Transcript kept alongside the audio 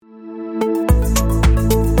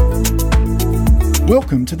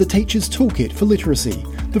Welcome to the Teacher's Toolkit for Literacy,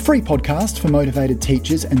 the free podcast for motivated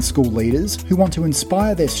teachers and school leaders who want to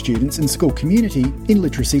inspire their students and school community in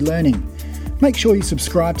literacy learning. Make sure you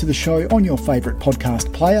subscribe to the show on your favourite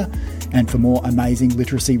podcast player, and for more amazing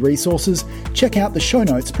literacy resources, check out the show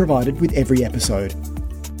notes provided with every episode.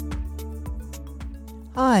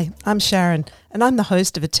 Hi, I'm Sharon, and I'm the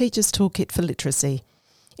host of A Teacher's Toolkit for Literacy.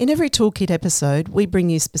 In every Toolkit episode, we bring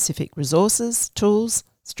you specific resources, tools,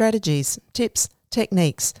 strategies, tips,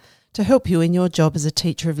 techniques to help you in your job as a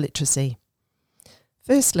teacher of literacy.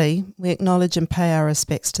 Firstly, we acknowledge and pay our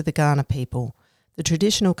respects to the Kaurna people, the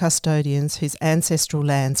traditional custodians whose ancestral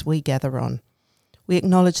lands we gather on. We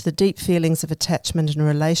acknowledge the deep feelings of attachment and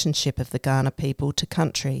relationship of the Kaurna people to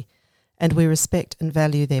country, and we respect and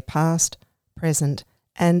value their past, present,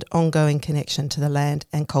 and ongoing connection to the land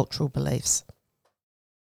and cultural beliefs.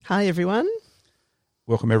 Hi everyone.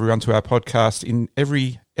 Welcome everyone to our podcast. In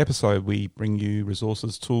every episode we bring you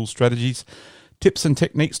resources, tools, strategies, tips and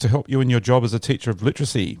techniques to help you in your job as a teacher of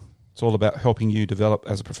literacy. It's all about helping you develop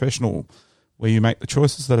as a professional, where you make the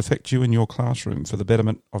choices that affect you in your classroom for the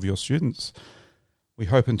betterment of your students. We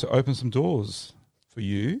hope to open some doors for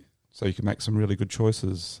you so you can make some really good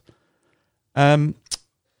choices. Sharon,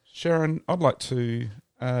 I'd like to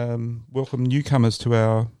welcome newcomers to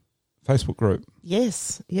our Facebook group.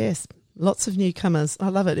 Yes. Lots of newcomers. I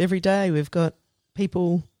love it. Every day we've got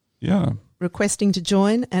people requesting to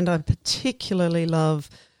join, and I particularly love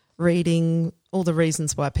reading all the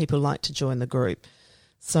reasons why people like to join the group.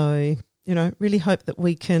 So, really hope that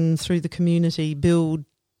we can, through the community, build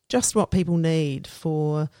just what people need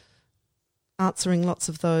for answering lots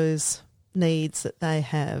of those needs that they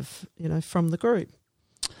have, from the group.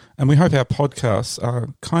 And we hope our podcasts are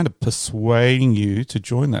kind of persuading you to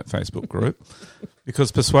join that Facebook group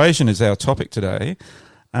because persuasion is our topic today.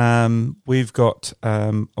 We've got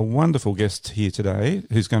a wonderful guest here today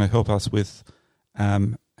who's going to help us with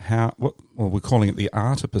we're calling it the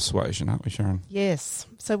art of persuasion, aren't we, Sharon? Yes.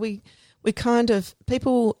 So we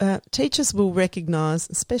teachers will recognise,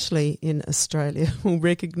 especially in Australia, will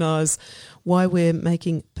recognise why we're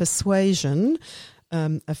making persuasion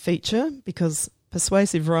a feature, because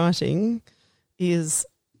persuasive writing is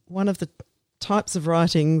one of the types of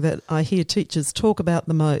writing that I hear teachers talk about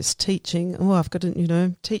the most. Teaching, I've got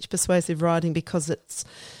to, teach persuasive writing because it's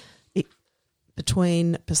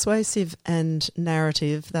between persuasive and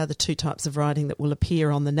narrative. They're the two types of writing that will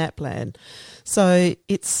appear on the NAPLAN. So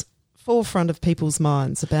it's forefront of people's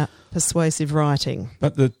minds about persuasive writing.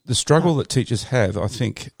 But the struggle that teachers have, I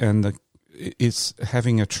think, is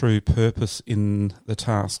having a true purpose in the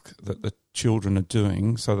task that the children are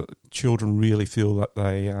doing, so that children really feel that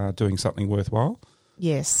they are doing something worthwhile.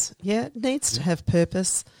 Yes, it needs to have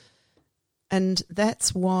purpose, and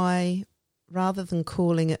that's why, rather than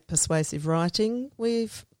calling it persuasive writing,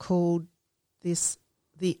 we've called this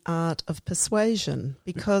the art of persuasion,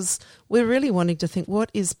 because we're really wanting to think, what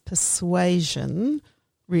is persuasion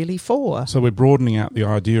really for? So we're broadening out the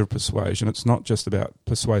idea of persuasion. It's not just about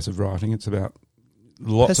persuasive writing, it's about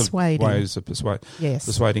lots of ways of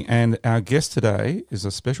persuading. And our guest today is a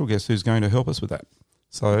special guest who's going to help us with that.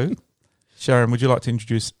 So, Sharon, would you like to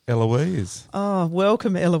introduce Eloise? Oh,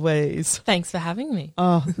 welcome, Eloise. Thanks for having me.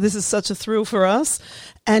 Oh, this is such a thrill for us,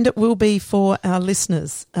 and it will be for our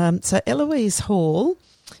listeners. So Eloise Hall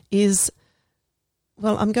is,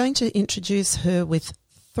 I'm going to introduce her with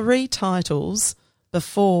 3 titles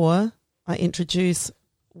before I introduce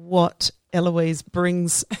what Eloise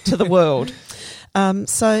brings to the world.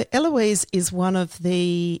 So Eloise is one of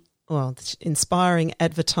the inspiring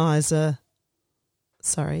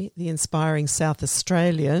South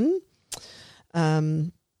Australian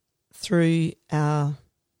through our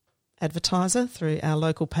advertiser, through our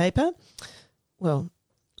local paper. Well,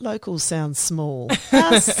 local sounds small.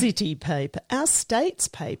 Our city paper, our state's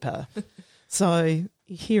paper. So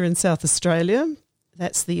here in South Australia,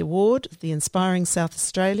 that's the award, the Inspiring South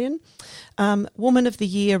Australian. Woman of the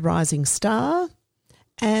Year Rising Star.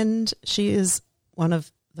 And she is one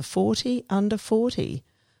of the 40 under 40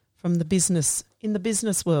 from the business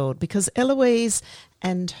world, because Eloise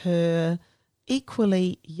and her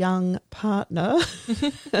equally young partner,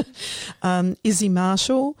 Izzy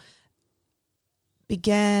Marshall,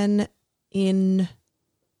 began in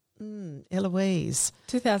Eloise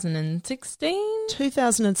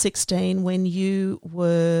 2016, when you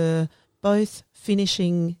were both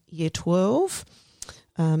finishing year 12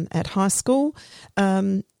 at high school,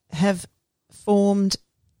 have formed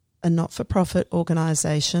a not-for-profit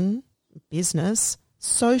organisation, business,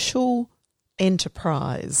 social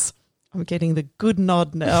enterprise. I'm getting the good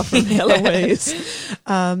nod now from Eloise.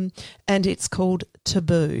 And it's called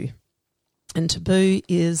Taboo. And Taboo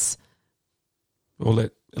is... We'll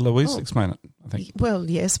let Eloise explain it, I think. Well,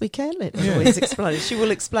 yes, we can let Eloise explain it. She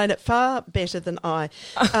will explain it far better than I.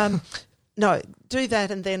 No, do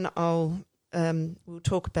that and then we'll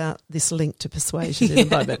talk about this link to persuasion in a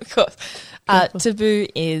moment. Of course. Taboo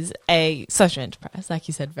is a social enterprise, like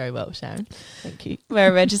you said very well, Sharon. Thank you. We're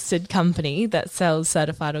a registered company that sells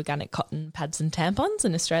certified organic cotton pads and tampons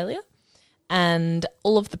in Australia, and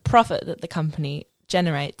all of the profit that the company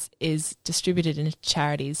generates is distributed into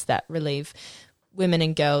charities that relieve women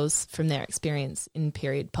and girls from their experience in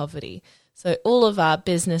period poverty. So all of our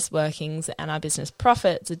business workings and our business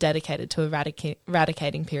profits are dedicated to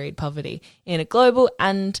eradicating period poverty in a global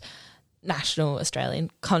and national Australian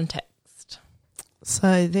context.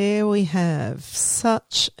 So there we have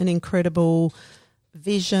such an incredible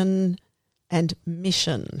vision and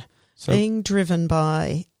mission being driven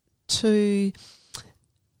by two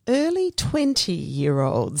early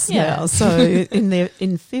 20-year-olds now. So in the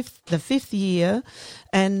fifth year,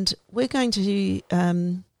 and we're going to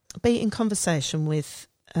be in conversation with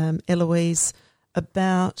Eloise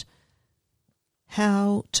about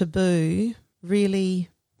how Taboo really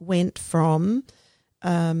went from,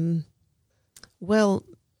 probably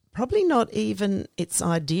not even its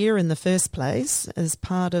idea in the first place as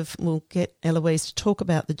part of, we'll get Eloise to talk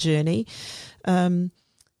about the journey,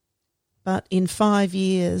 but in 5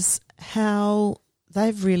 years, how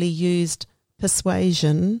they've really used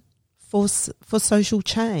persuasion for social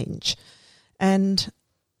change. And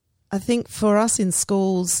I think for us in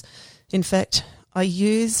schools, in fact, I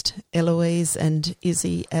used Eloise and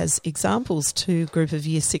Izzy as examples to a group of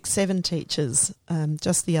Year 6, 7 teachers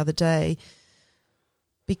just the other day,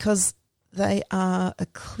 because they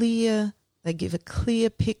give a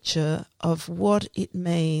clear picture of what it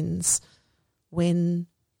means when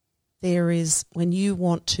you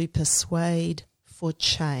want to persuade for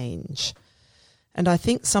change. And I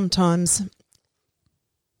think sometimes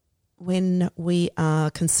when we are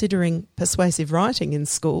considering persuasive writing in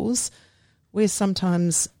schools, we're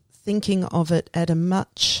sometimes thinking of it at a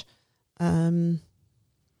much, do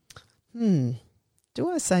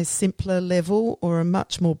I say simpler level or a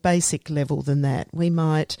much more basic level than that? We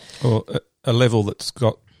might... Or a level that's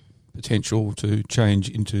got potential to change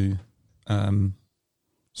into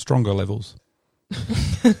stronger levels,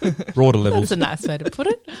 broader levels. That's a nice way to put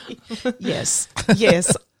it. Yes,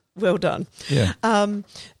 well done. Yeah.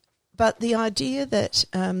 But the idea that,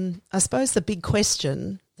 I suppose the big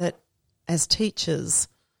question that as teachers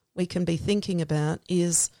we can be thinking about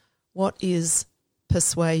is, what is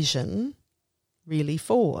persuasion really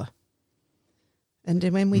for? And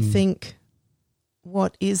when we think,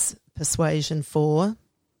 what is persuasion for,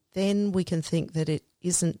 then we can think that it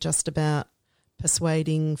isn't just about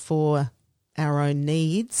persuading for our own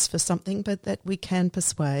needs for something, but that we can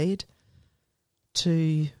persuade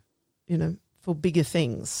to, for bigger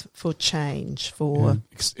things, for change, for...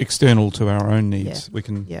 external to our own needs. We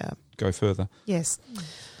can go further. Yes.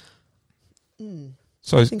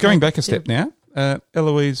 So going back a step now,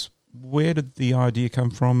 Eloise, where did the idea come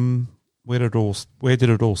from? Where did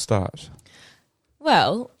it all start?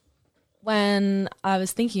 Well, when I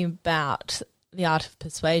was thinking about the art of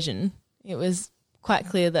persuasion, it was quite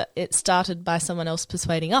clear that it started by someone else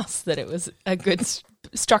persuading us that it was a good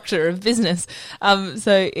structure of business.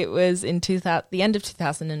 So it was in the end of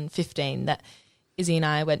 2015 that Izzy and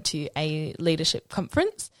I went to a leadership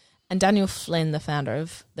conference, and Daniel Flynn,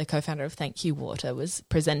 the co-founder of Thank You Water, was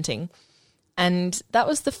presenting. And that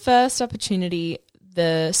was the first opportunity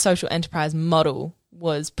the social enterprise model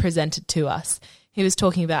was presented to us. He was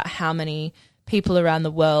talking about how many people around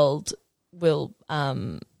the world will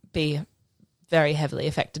be very heavily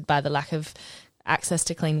affected by the lack of access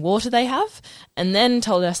to clean water they have, and then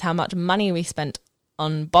told us how much money we spent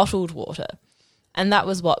on bottled water. And that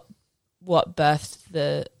was what birthed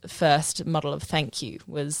the first model of Thank You,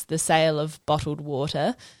 was the sale of bottled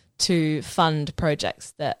water to fund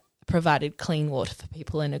projects that provided clean water for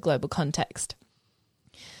people in a global context.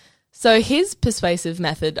 So his persuasive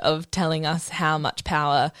method of telling us how much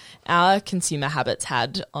power our consumer habits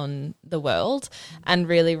had on the world, and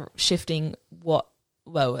really shifting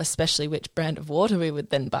especially which brand of water we would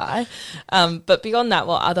then buy. But beyond that,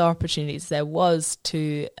 what other opportunities there was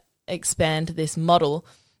to expand this model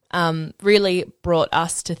really brought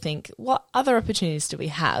us to think, what other opportunities do we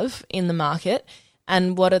have in the market,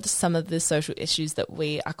 and what are some of the social issues that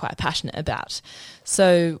we are quite passionate about?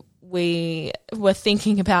 So we were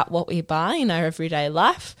thinking about what we buy in our everyday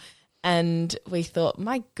life, and we thought,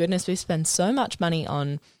 my goodness, we spend so much money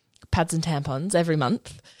on pads and tampons every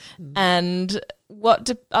month. And what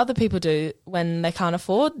do other people do when they can't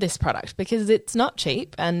afford this product? Because it's not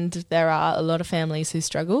cheap, and there are a lot of families who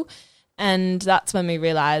struggle. And that's when we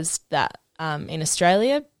realised that in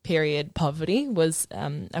Australia, period poverty was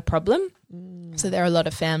a problem. So there are a lot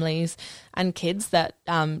of families and kids that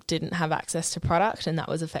didn't have access to product, and that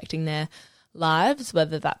was affecting their lives,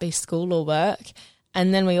 whether that be school or work.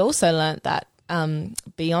 And then we also learnt that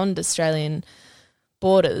beyond Australian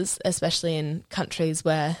borders, especially in countries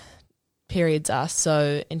where periods are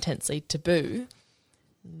so intensely taboo,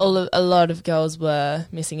 a lot of girls were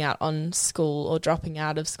missing out on school or dropping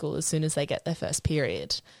out of school as soon as they get their first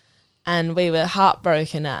period. And we were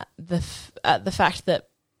heartbroken at the fact that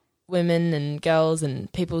women and girls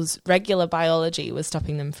and people's regular biology was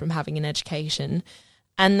stopping them from having an education.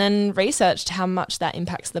 And then researched how much that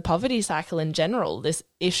impacts the poverty cycle in general. This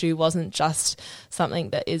issue wasn't just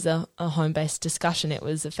something that is a home-based discussion. It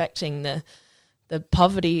was affecting the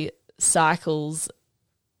poverty cycle's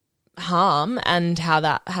harm and how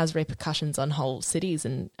that has repercussions on whole cities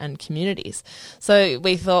and communities. So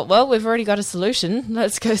we thought, well, we've already got a solution.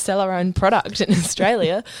 Let's go sell our own product in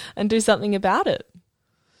Australia and do something about it.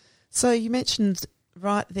 So you mentioned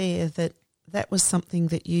right there that was something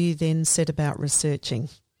that you then set about researching.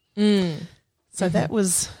 So that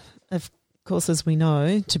was, of course, as we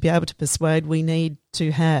know, to be able to persuade, we need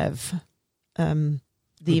to have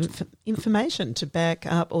the information to back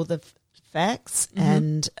up all the facts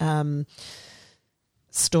and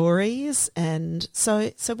stories. And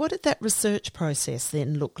so what did that research process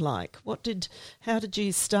then look like? How did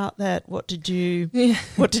you start that? What did you do?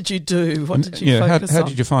 What did you focus on? How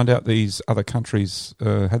did you find out these other countries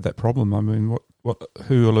had that problem? I mean,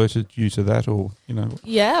 who alerted you to that, or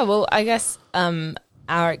Yeah, well, I guess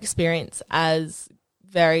our experience as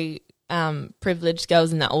very privileged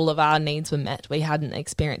girls in that all of our needs were met. We hadn't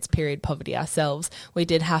experienced period poverty ourselves. We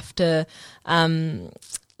did have to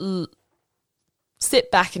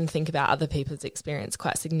sit back and think about other people's experience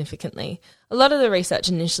quite significantly. A lot of the research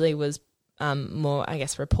initially was more, I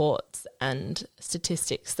guess, reports and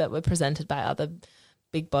statistics that were presented by other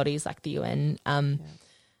big bodies like the UN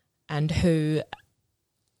and WHO.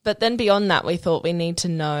 But then beyond that, we thought we need to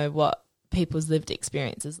know what people's lived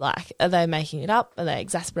experience is like. Are they making it up? Are they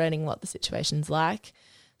exasperating what the situation's like?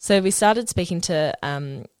 So we started speaking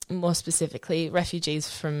to more specifically refugees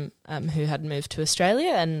from who had moved to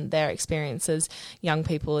Australia and their experiences, young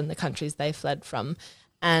people in the countries they fled from,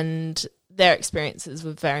 and their experiences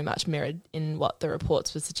were very much mirrored in what the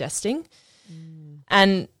reports were suggesting.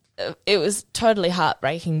 And it was totally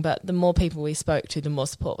heartbreaking, but the more people we spoke to, the more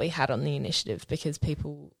support we had on the initiative, because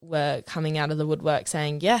people were coming out of the woodwork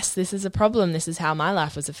saying, yes, this is a problem, this is how my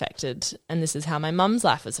life was affected, and this is how my mum's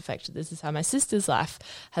life was affected, this is how my sister's life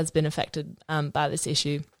has been affected by this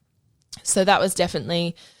issue. So that was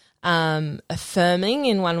definitely affirming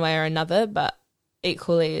in one way or another, but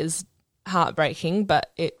equally as heartbreaking,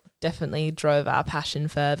 but it definitely drove our passion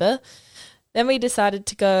further. Then we decided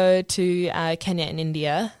to go to Kenya and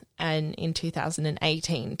India and in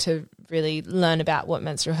 2018 to really learn about what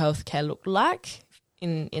menstrual health care looked like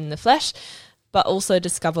in the flesh, but also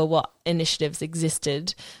discover what initiatives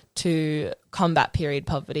existed to combat period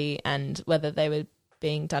poverty and whether they were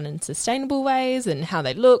being done in sustainable ways and how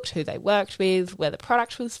they looked, who they worked with, where the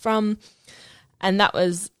product was from. And that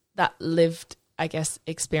was that lived, I guess,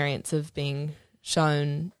 experience of being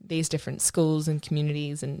shown these different schools and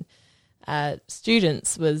communities and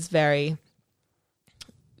students was very,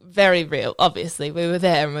 very real. Obviously, we were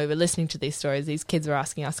there and we were listening to these stories. These kids were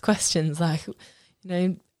asking us questions like,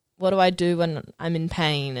 what do I do when I'm in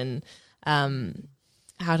pain, and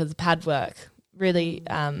how does the pad work? Really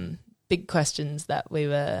big questions that we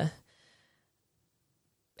were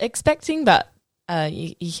expecting, but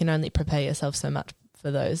you can only prepare yourself so much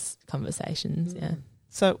for those conversations. Yeah.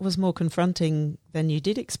 So it was more confronting than you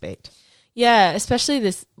did expect. Yeah, especially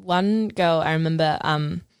this one girl, I remember,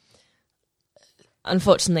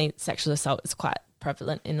 unfortunately, sexual assault is quite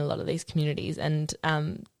prevalent in a lot of these communities. And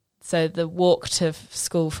so the walk to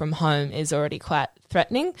school from home is already quite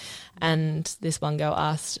threatening. And this one girl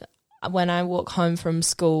asked, when I walk home from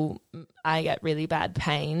school, I get really bad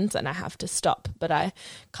pains and I have to stop, but I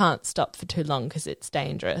can't stop for too long because it's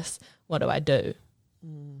dangerous. What do I do?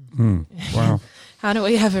 Wow. How do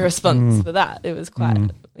we have a response for that? It was quite,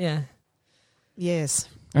 yeah. Yes.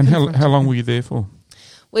 And how long were you there for?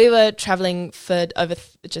 We were travelling for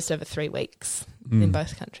just over 3 weeks in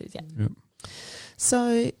both countries, yeah. Yep.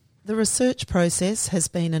 So the research process has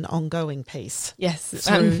been an ongoing piece. Yes.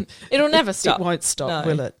 So it'll never stop. It won't stop,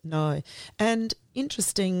 will it? No. And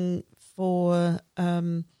interesting for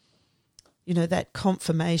that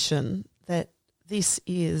confirmation that this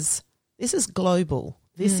is global.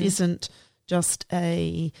 This isn't just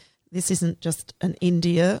an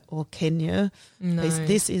India or Kenya. No.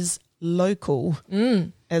 This is local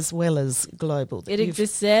as well as global. It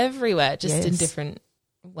exists everywhere, just in Yes. different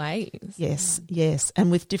ways. Yes,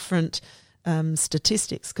 and with different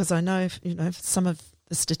statistics, because I know, some of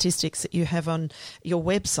the statistics that you have on your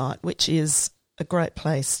website, which is a great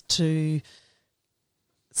place to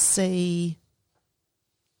see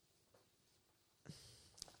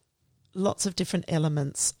lots of different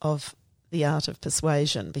elements of the art of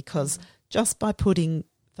persuasion, because just by putting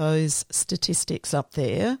those statistics up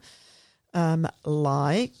there,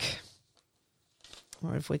 like,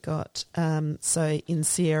 what have we got? So in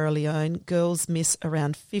Sierra Leone, girls miss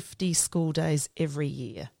around 50 school days every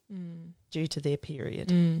year due to their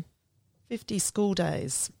period. 50 school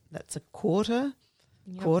days, that's a quarter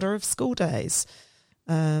of school days.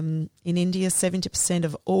 In India, 70%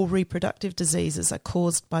 of all reproductive diseases are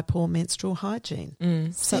caused by poor menstrual hygiene.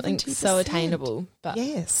 Something 70%. so attainable. But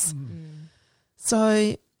Yes.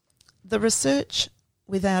 So the research,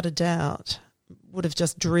 without a doubt, would have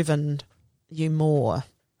just driven you more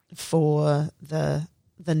for the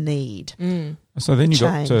need So then you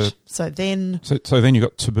change. got to So then so then you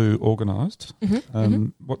got Taboo organised.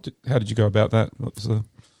 How did you go about that? What was the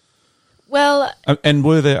well, and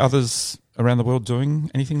were there others around the world doing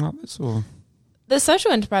anything like this? Or the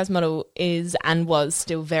social enterprise model is and was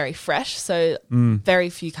still very fresh, so very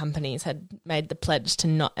few companies had made the pledge to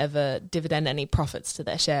not ever dividend any profits to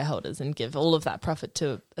their shareholders and give all of that profit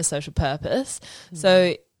to a social purpose.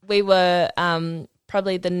 So we were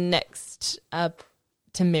probably the next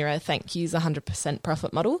to mirror Thank You's 100%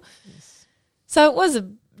 profit model. So it was a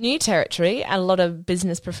new territory, and a lot of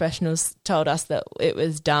business professionals told us that it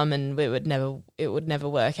was dumb and it would never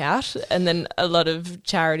work out. And then a lot of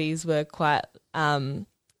charities were quite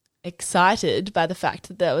excited by the fact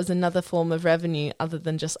that there was another form of revenue other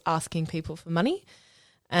than just asking people for money.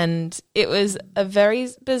 And it was a very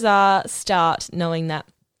bizarre start, knowing that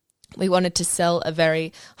we wanted to sell a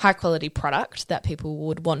very high quality product that people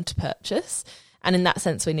would want to purchase. And in that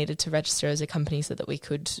sense, we needed to register as a company so that we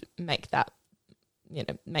could make that,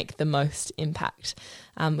 make the most impact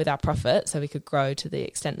with our profit, so we could grow to the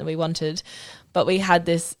extent that we wanted. But we had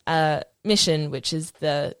this mission, which is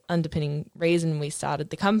the underpinning reason we started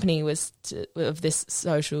the company, was of this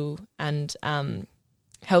social and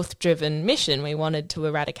health-driven mission. We wanted to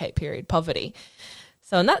eradicate period poverty.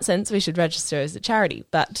 So in that sense, we should register as a charity.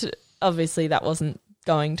 But obviously that wasn't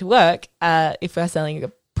going to work if we're selling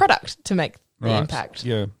a product to make the impact.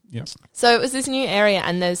 Yeah. So it was this new area,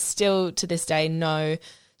 and there's still to this day no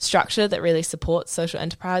structure that really supports social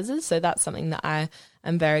enterprises. So that's something that I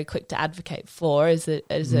am very quick to advocate for, is a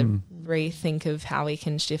rethink of how we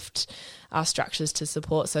can shift our structures to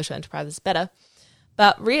support social enterprises better.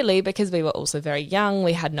 But really, because we were also very young,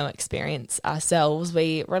 we had no experience ourselves,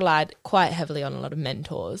 we relied quite heavily on a lot of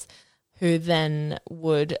mentors who then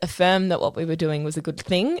would affirm that what we were doing was a good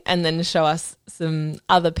thing, and then show us some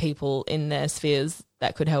other people in their spheres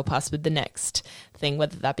that could help us with the next thing,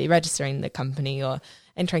 whether that be registering the company or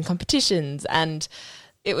entering competitions. And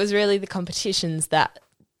it was really the competitions that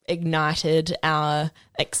ignited our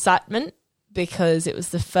excitement, because it was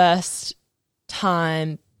the first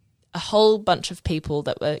time a whole bunch of people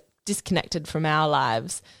that were disconnected from our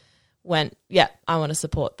lives went, yeah, I want to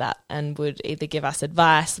support that, and would either give us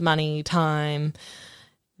advice, money, time,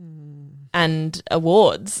 and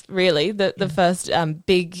awards, really. The first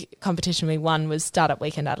big competition we won was Startup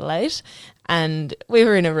Weekend Adelaide, and we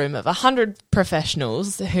were in a room of 100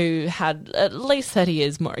 professionals who had at least 30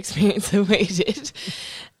 years more experience than we did.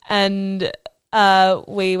 And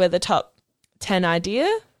we were the top 10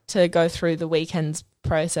 idea to go through the weekend's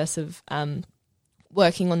process of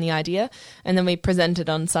working on the idea, and then we presented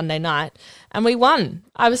on Sunday night and we won.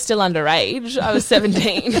 I was still underage. I was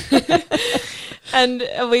 17. And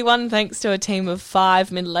we won thanks to a team of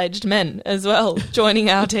 5 middle-aged men as well, joining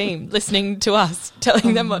our team, listening to us,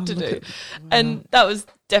 telling them what to do. And that was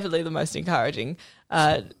definitely the most encouraging.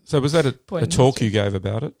 So was that a talk you gave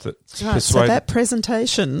about it? So that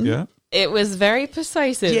presentation, yeah, it was very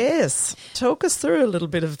persuasive. yes, talk us through a little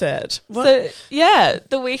bit of that. So, yeah,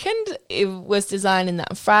 the weekend, it was designed in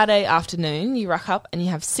that Friday afternoon. You rock up and you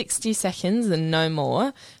have 60 seconds and no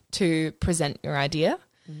more to present your idea.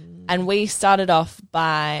 And we started off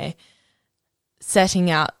by setting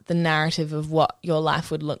out the narrative of what your life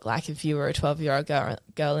would look like if you were a 12-year-old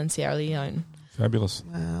girl in Sierra Leone. Fabulous.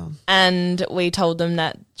 Wow. And we told them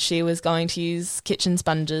that she was going to use kitchen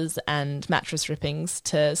sponges and mattress rippings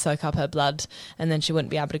to soak up her blood, and then she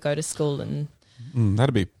wouldn't be able to go to school and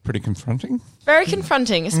That'd be pretty confronting. Very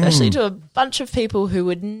confronting, especially to a bunch of people who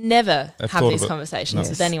would never have these conversations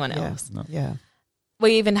with anyone Yeah. else. No. Yeah.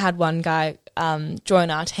 We even had one guy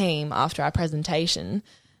join our team after our presentation,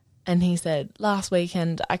 and he said, last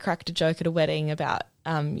weekend I cracked a joke at a wedding about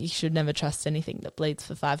you should never trust anything that bleeds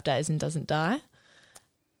for 5 days and doesn't die.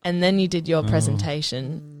 And then you did your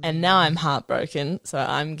presentation, and now I'm heartbroken, so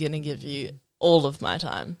I'm going to give you all of my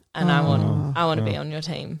time, and I want to be on your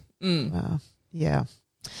team. Yeah.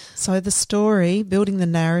 So the story, building the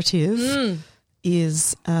narrative,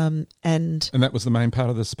 is and that was the main part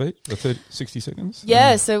of the speech, the 60 seconds?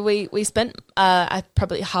 Yeah, so we spent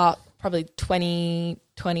probably 20,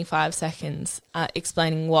 25 seconds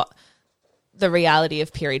explaining what the reality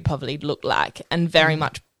of period poverty looked like, and very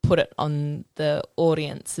much put it on the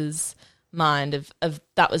audience's mind of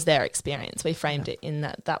that was their experience. We framed it in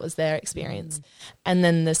that was their experience. And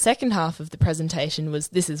then the second half of the presentation was,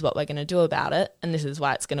 this is what we're going to do about it, and this is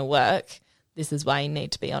why it's going to work. This is why you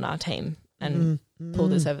need to be on our team and pull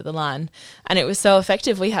this over the line. And it was so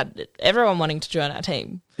effective. We had everyone wanting to join our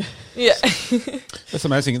team. Yeah. That's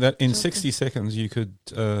amazing that in 60 seconds you could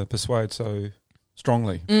persuade so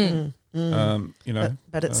strongly.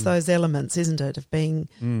 But it's those elements, isn't it, of being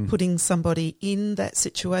putting somebody in that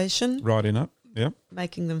situation, right in it, yeah,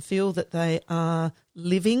 making them feel that they are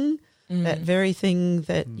living that very thing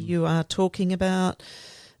that you are talking about,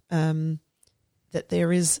 that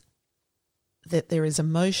there is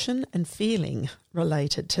emotion and feeling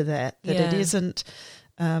related to that, it isn't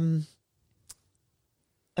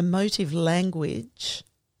emotive language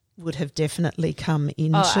would have definitely come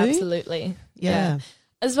into. Oh, absolutely. Yeah.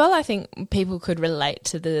 As well, I think people could relate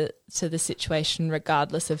to the situation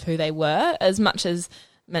regardless of who they were. As much as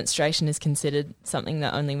menstruation is considered something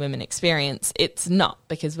that only women experience, it's not,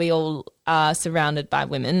 because we all are surrounded by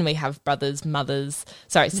women. We have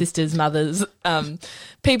sisters, mothers,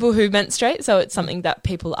 people who menstruate, so it's something that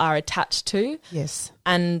people are attached to. Yes.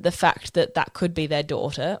 And the fact that could be their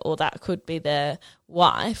daughter or that could be their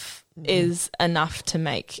wife is enough to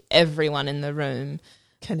make everyone in the room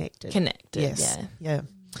connected. Yes. Yeah.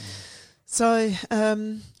 So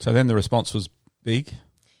then the response was big.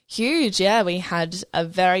 Huge, yeah. We had a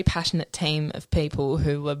very passionate team of people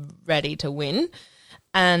who were ready to win,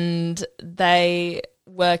 and they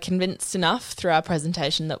were convinced enough through our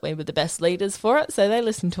presentation that we were the best leaders for it, so they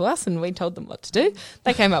listened to us and we told them what to do.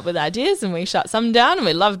 They came up with ideas and we shut some down and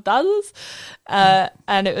we loved others,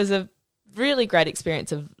 and it was a really great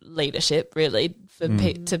experience of leadership, really, for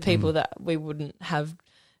to people that we wouldn't have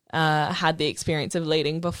had the experience of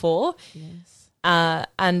leading before. yes.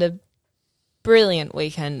 And a brilliant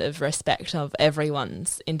weekend of respect of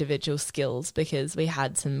everyone's individual skills, because we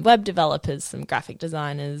had some web developers, some graphic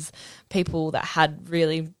designers, people that had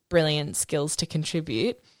really brilliant skills to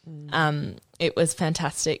contribute. It was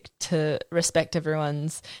fantastic to respect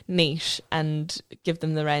everyone's niche and give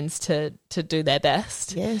them the reins to do their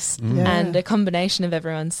best. Yes. Yeah. And a combination of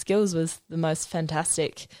everyone's skills was the most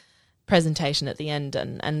fantastic presentation at the end.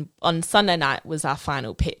 And on Sunday night was our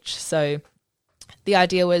final pitch. So the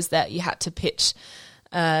idea was that you had to pitch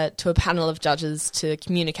to a panel of judges to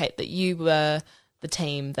communicate that you were the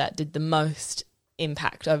team that did the most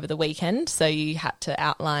impact over the weekend. So you had to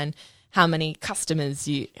outline how many customers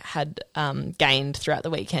you had gained throughout the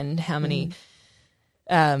weekend, how many,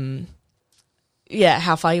 how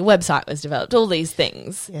far your website was developed, all these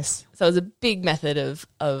things. Yes. So it was a big method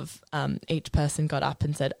of each person got up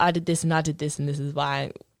and said, I did this and this is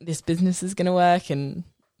why this business is going to work. And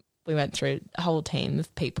we went through a whole team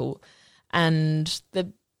of people. And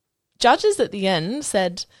the judges at the end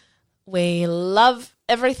said, we love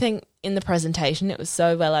everything in the presentation. It was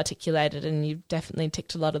so well articulated and you definitely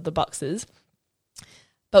ticked a lot of the boxes.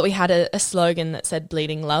 But we had a slogan that said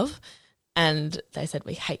bleeding love. And they said,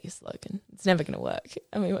 we hate your slogan. It's never going to work.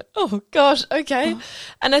 And we went, oh, gosh, okay.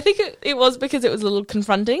 And I think it was because it was a little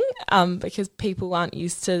confronting, because people aren't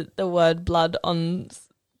used to the word blood on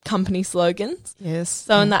company slogans. Yes.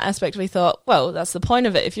 So in that aspect, we thought, well, that's the point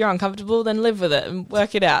of it. If you're uncomfortable, then live with it and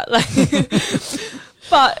work it out.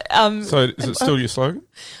 But so is it still your slogan?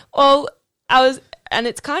 Well, and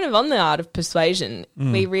it's kind of on the art of persuasion.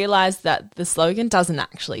 We realised that the slogan doesn't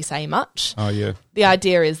actually say much. Oh, yeah. The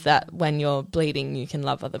idea is that when you're bleeding, you can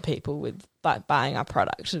love other people by buying our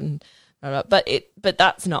product, but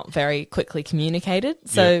that's not very quickly communicated.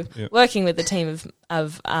 So working with the team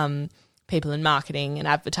of people in marketing and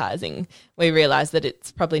advertising, we realised that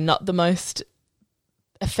it's probably not the most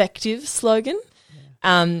effective slogan.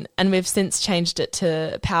 And we've since changed it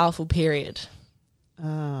to powerful period.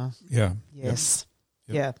 Yeah. Yes.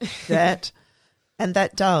 Yeah.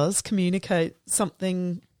 That does communicate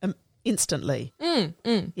something instantly.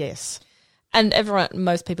 Yes. And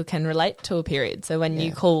most people can relate to a period. So when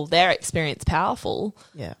you call their experience powerful,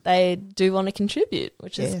 they do want to contribute,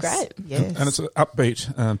 which is great. Yes. And it's an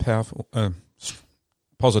upbeat, powerful,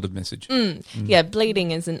 positive message. Yeah,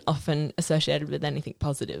 bleeding isn't often associated with anything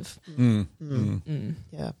positive.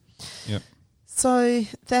 Yeah. Yep. So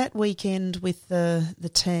that weekend with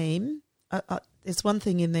the team, there's one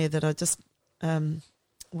thing in there that I just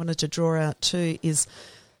wanted to draw out too, is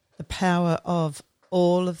the power of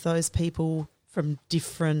all of those people from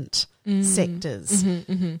different sectors.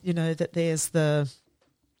 You know, that there's the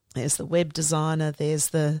web designer, there's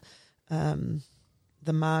the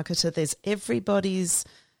marketer, there's everybody's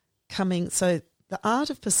coming. So the art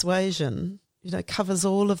of persuasion, you know, covers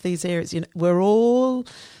all of these areas. You know,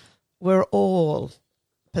 we're all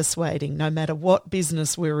persuading, no matter what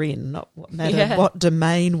business we're in, not matter what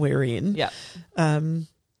domain we're in. Yeah.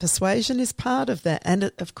 Persuasion is part of that,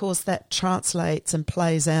 and of course that translates and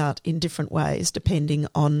plays out in different ways depending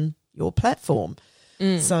on your platform.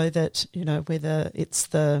 So that, you know, whether it's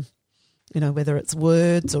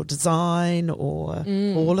words or design or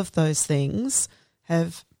all of those things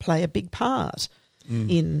play a big part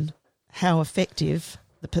in how effective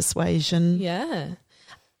the persuasion. Yeah.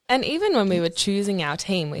 And even when we were choosing our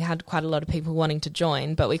team, we had quite a lot of people wanting to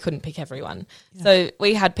join, but we couldn't pick everyone. Yeah. So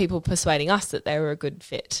we had people persuading us that they were a good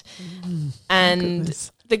fit.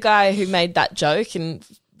 And the guy who made that joke and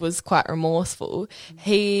was quite remorseful,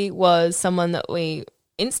 he was someone that we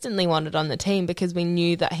instantly wanted on the team because we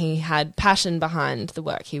knew that he had passion behind the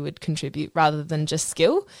work he would contribute rather than just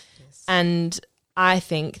skill. Yes. And I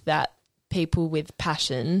think that people with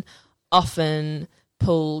passion often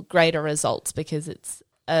pull greater results because it's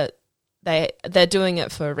they're doing it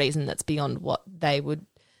for a reason that's beyond what they would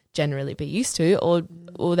generally be used to, or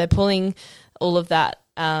they're pulling all of that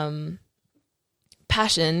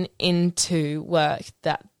passion into work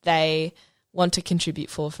that they want to contribute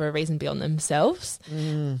for a reason beyond themselves.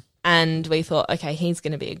 And we thought, okay, he's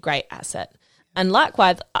going to be a great asset. And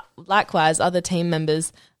likewise, other team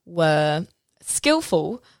members were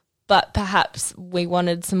skillful, but perhaps we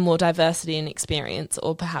wanted some more diversity and experience,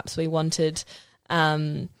 or perhaps we wanted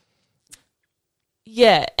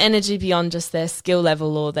energy beyond just their skill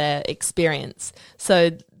level or their experience.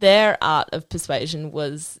 So their art of persuasion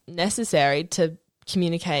was necessary to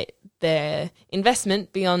communicate their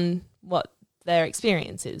investment beyond what their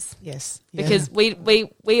experience is. Yes. Because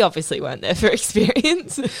we obviously weren't there for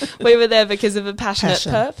experience. We were there because of a passionate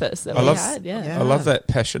purpose that we had. Yeah. I love that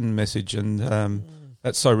passion message, and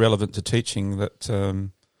that's so relevant to teaching, that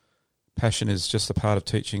passion is just a part of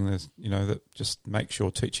teaching. That just makes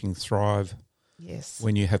your teaching thrive. Yes.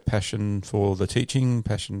 When you have passion for the teaching,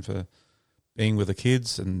 passion for being with the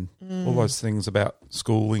kids, and all those things about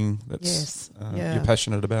schooling that's you're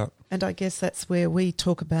passionate about. And I guess that's where we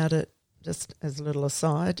talk about it, just as a little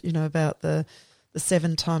aside, you know, about the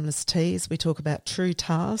 7 timeless T's. We talk about true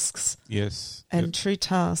tasks. Yes. And true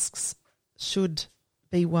tasks should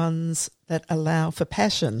be ones that allow for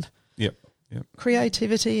passion. Yep.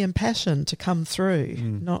 Creativity and passion to come through.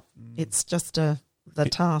 Not it's just the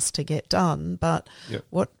task to get done, but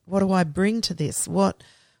what do I bring to this?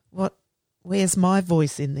 Where's my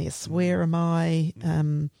voice in this? Where am I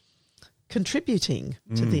contributing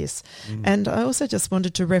to this? And I also just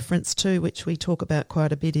wanted to reference too, which we talk about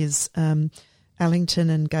quite a bit, is Allington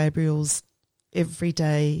and Gabriel's Every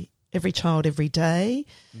Child Every Day,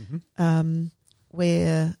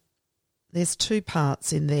 where there's 2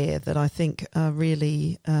 parts in there that I think are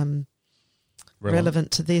really relevant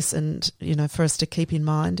to this, and, you know, for us to keep in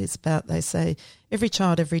mind is about, they say, every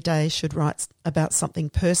child every day should write about something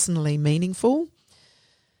personally meaningful,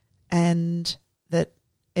 and that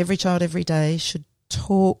every child every day should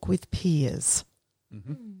talk with peers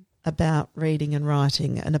about reading and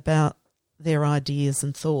writing and about their ideas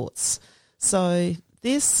and thoughts. So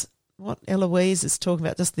this, what Eloise is talking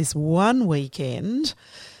about, just this one weekend,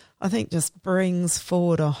 I think just brings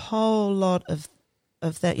forward a whole lot of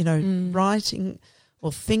that, you know, writing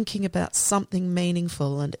or thinking about something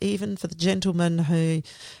meaningful. And even for the gentleman who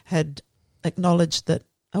had acknowledged that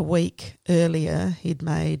a week earlier he'd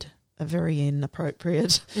made a very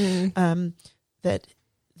inappropriate, that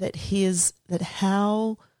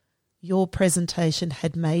how your presentation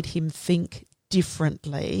had made him think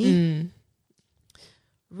differently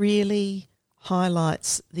really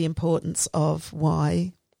highlights the importance of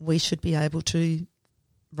why we should be able to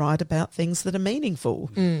write about things that are meaningful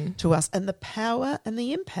to us, and the power and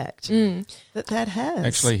the impact that has.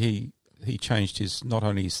 Actually, he changed not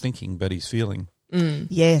only his thinking but his feeling.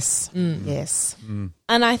 Yes, yes.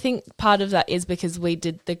 And I think part of that is because we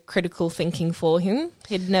did the critical thinking for him.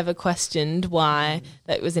 He'd never questioned why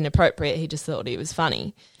that was inappropriate. He just thought it was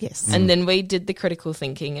funny. Yes. And then we did the critical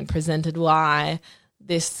thinking and presented why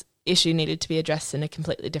this issue needed to be addressed in a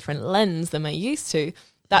completely different lens than we're used to.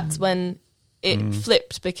 That's when it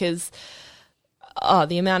flipped, because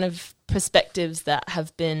the amount of perspectives that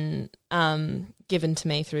have been given to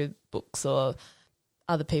me through books or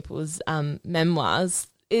other people's memoirs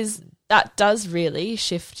is that does really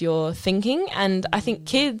shift your thinking. And I think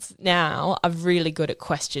kids now are really good at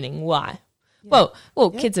questioning why. Yeah.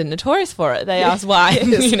 Well, kids are notorious for it. They ask why, a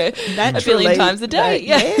billion times a day.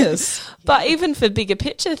 Yes. But even for bigger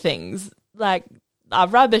picture things, like our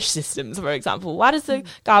rubbish systems, for example, why does the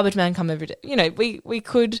garbage man come every day? We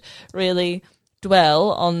could really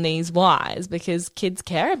dwell on these whys because kids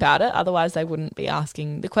care about it. Otherwise, they wouldn't be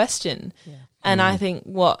asking the question. Yeah. And I think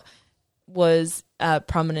what was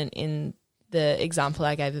prominent in the example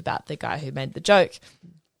I gave about the guy who made the joke,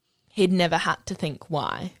 he'd never had to think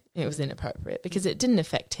why it was inappropriate because it didn't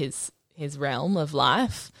affect his realm of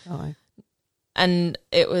life. Oh. And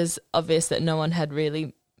it was obvious that no one had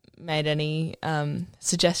really made any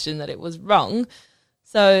suggestion that it was wrong.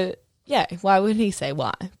 So, yeah, why would he say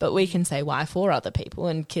why? But we can say why for other people,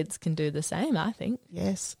 and kids can do the same, I think.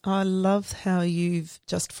 Yes, I love how you've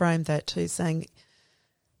just framed that too, saying,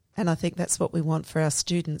 and I think that's what we want for our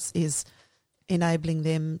students, is enabling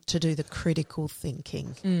them to do the critical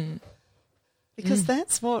thinking. Because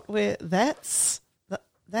that's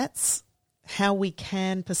how we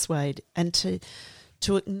can persuade, and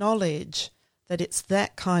to acknowledge that it's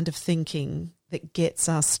that kind of thinking that gets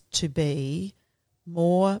us to be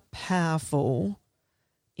more powerful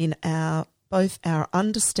in both our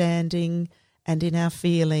understanding and in our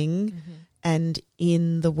feeling and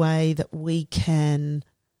in the way that we can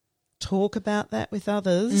talk about that with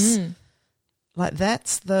others. Like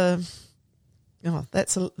that's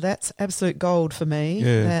absolute gold for me.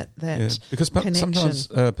 Yeah, that because connection. Sometimes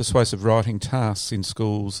persuasive writing tasks in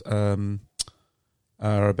schools are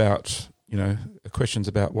about questions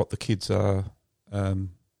about what the kids are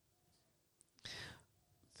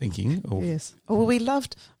thinking. Yes. Well, we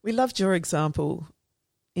loved your example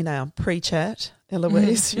in our pre-chat,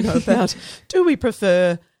 Eloise. About do we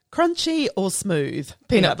prefer crunchy or smooth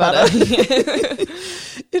peanut butter?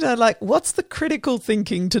 Like what's the critical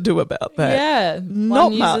thinking to do about that? Yeah, not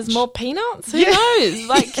one much. uses more peanuts. Who knows?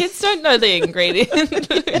 Like kids don't know the ingredients.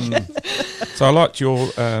 So I liked your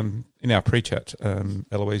in our pre-chat,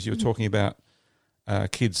 Eloise. You were talking about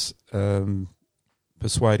kids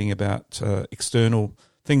persuading about external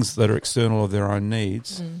things that are external of their own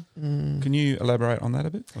needs. Can you elaborate on that a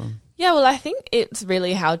bit? Yeah, well, I think it's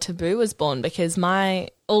really how Taboo was born, because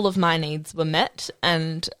all of my needs were met,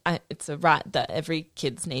 and it's a right that every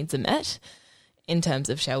kid's needs are met in terms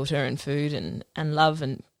of shelter and food and love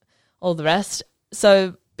and all the rest.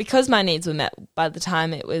 So because my needs were met, by the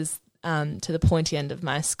time it was to the pointy end of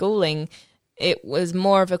my schooling, it was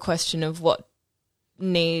more of a question of what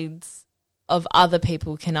needs of other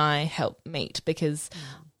people can I help meet, because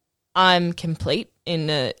I'm complete in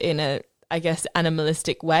a I guess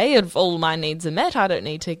animalistic way of all my needs are met. I don't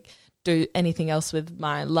need to do anything else with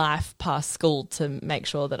my life past school to make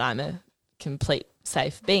sure that I'm a complete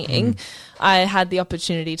safe being. I had the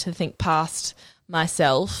opportunity to think past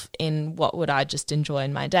myself in what would I just enjoy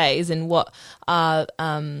in my days, and what are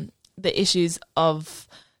the issues of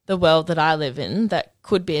the world that I live in that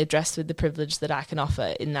could be addressed with the privilege that I can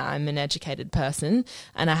offer, in that I'm an educated person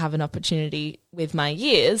and I have an opportunity with my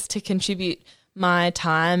years to contribute my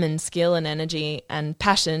time and skill and energy and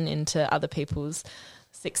passion into other people's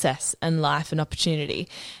success and life and opportunity.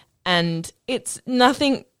 And it's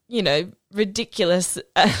nothing, ridiculous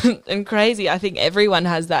and crazy. I think everyone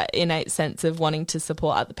has that innate sense of wanting to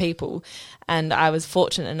support other people. And I was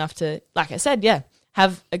fortunate enough to, like I said,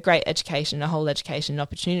 have a great education, a whole education,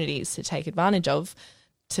 opportunities to take advantage of,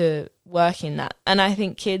 to work in that. And I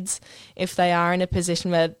think kids, if they are in a position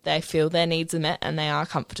where they feel their needs are met and they are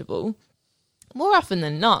comfortable, more often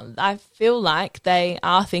than not, I feel like they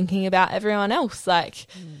are thinking about everyone else. Like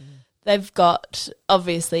they've got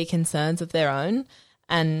obviously concerns of their own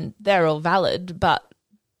and they're all valid, but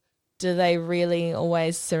do they really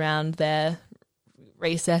always surround their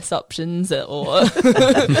recess options or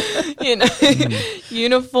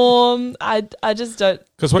uniform? I just don't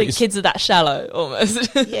think kids are that shallow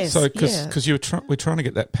almost. Yes. So because we're trying to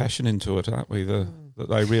get that passion into it, aren't we? That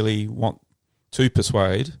they really want to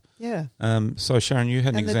persuade. Yeah. So Sharon, you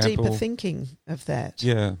had an example. And the deeper thinking of that.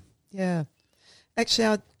 Yeah. Yeah.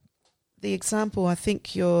 Actually, the example I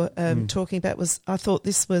think you're talking about was, I thought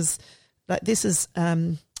this was like this is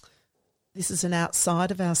an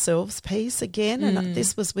outside of ourselves piece again, and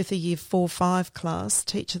this was with a year 4-5 class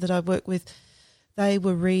teacher that I work with. They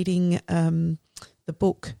were reading the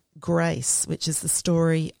book Grace, which is the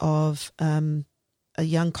story of a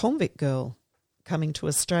young convict girl coming to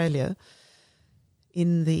Australia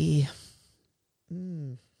in the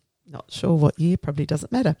not sure what year, probably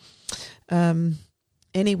doesn't matter.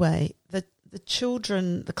 Anyway, the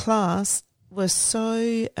children, the class, were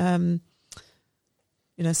so, so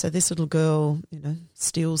this little girl,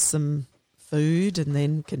 steals some food and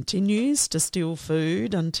then continues to steal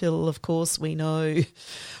food until, of course, we know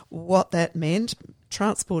what that meant,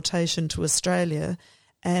 transportation to Australia.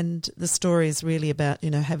 And the story is really about,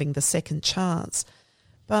 having the second chance.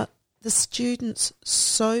 But the students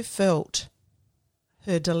so felt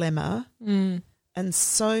her dilemma and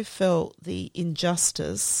so felt the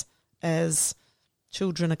injustice as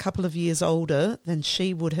children a couple of years older than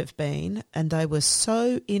she would have been, and they were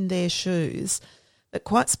so in their shoes that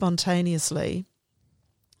quite spontaneously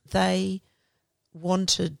they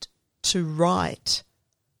wanted to write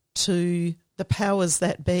to the powers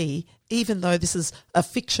that be, even though this is a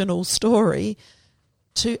fictional story,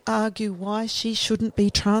 to argue why she shouldn't be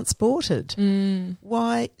transported.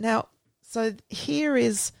 Why now?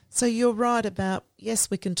 So you're right about, yes,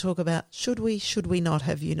 we can talk about should we not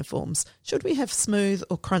have uniforms? Should we have smooth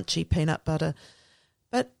or crunchy peanut butter?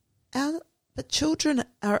 But children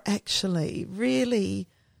are actually really,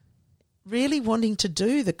 really wanting to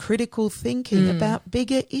do the critical thinking about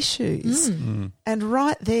bigger issues. And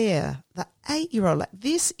right there, the 8-year-old, like,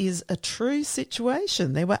 this is a true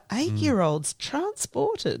situation. There were 8-year-olds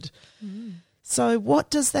transported. So what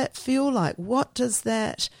does that feel like?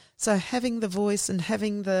 So having the voice and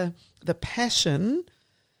having the passion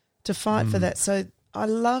to fight for that. So I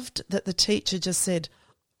loved that the teacher just said,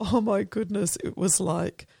 oh my goodness, it was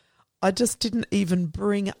like, I just didn't even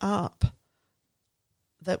bring up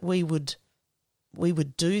that we would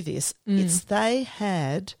do this. It's they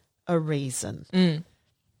had a reason.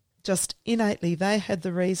 Just innately they had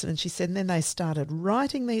the reason. And she said, and then they started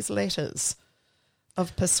writing these letters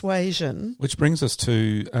of persuasion. Which brings us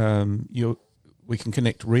to we can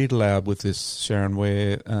connect Read Aloud with this, Sharon,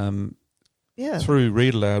 where through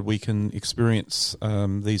Read Aloud we can experience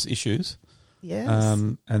these issues. Yes.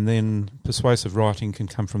 And then persuasive writing can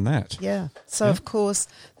come from that. Yeah. So, of course,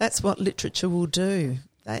 that's what literature will do.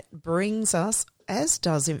 That brings us, as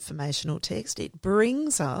does informational text, it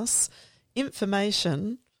brings us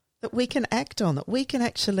information that we can act on, that we can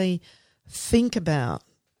actually think about.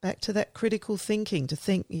 Back to that critical thinking, to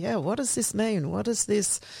think, what does this mean? What is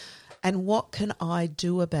this? And what can I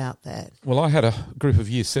do about that? Well, I had a group of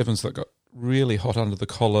Year 7s that got really hot under the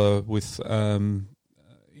collar with, in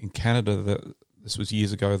Canada, this was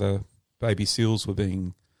years ago, the baby seals were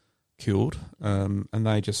being killed, and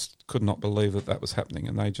they just could not believe that was happening,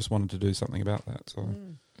 and they just wanted to do something about that. So,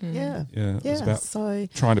 it was about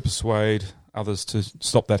trying to persuade others to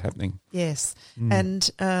stop that happening. Yes, and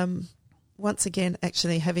once again,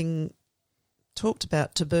 actually having talked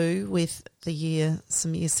about taboo with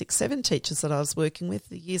some year 6-7 teachers that I was working with,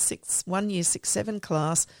 the year 6-7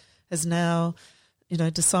 class has now,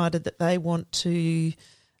 decided that they want to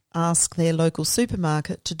ask their local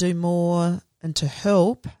supermarket to do more and to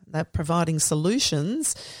help. They're providing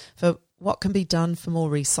solutions for what can be done for more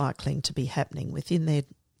recycling to be happening within their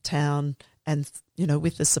town and,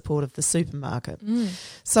 with the support of the supermarket.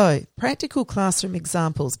 So practical classroom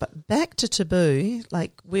examples, but back to taboo,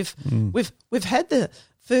 like we've had the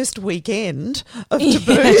first weekend of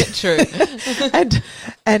taboo. True.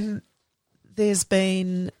 and there's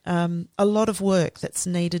been a lot of work that's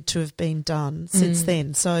needed to have been done since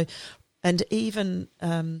then. So, and even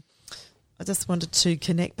I just wanted to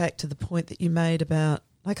connect back to the point that you made about,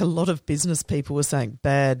 like, a lot of business people were saying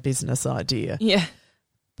bad business idea. Yeah.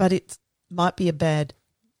 But it might be a bad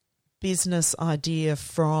business idea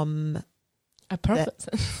from a profit.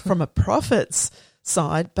 From a profits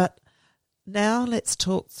side. But now let's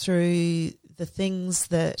talk through the things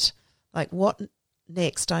that, like, what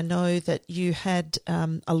next. I know that you had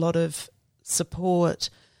a lot of support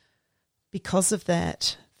because of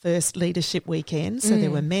that first leadership weekend. So there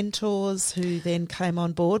were mentors who then came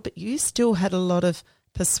on board, but you still had a lot of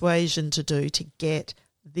persuasion to do to get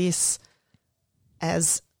this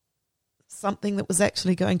as something that was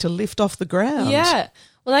actually going to lift off the ground. Yeah.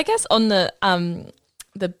 Well, I guess on the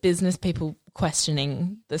business people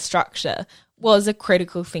questioning the structure was a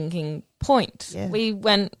critical thinking point. Yeah. We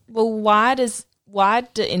went, well, why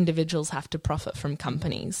do individuals have to profit from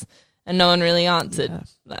companies? And no one really answered.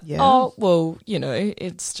 Yeah. Oh, well,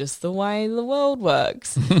 it's just the way the world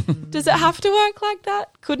works. Does it have to work like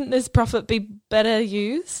that? Couldn't this profit be better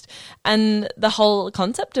used? And the whole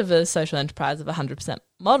concept of a social enterprise of 100%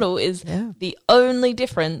 model is the only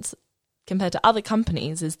difference compared to other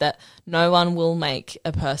companies is that no one will make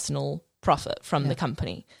a personal profit from the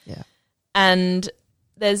company. Yeah. And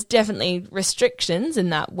there's definitely restrictions in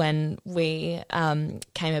that when we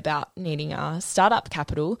came about needing our startup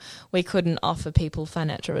capital, we couldn't offer people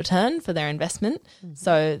financial return for their investment. Mm-hmm.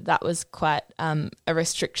 So that was quite a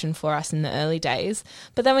restriction for us in the early days.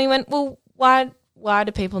 But then we went, well, why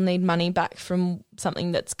do people need money back from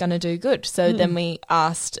something that's going to do good? So then we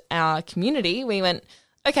asked our community, we went,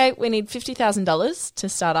 okay, we need $50,000 to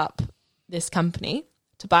start up this company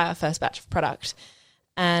to buy our first batch of product.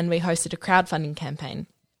 And we hosted a crowdfunding campaign.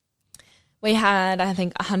 We had, I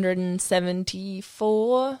think,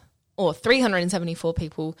 374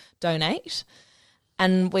 people donate,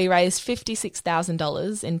 and we raised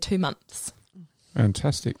 $56,000 in 2 months.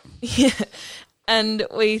 Fantastic. Yeah. And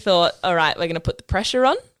we thought, all right, we're going to put the pressure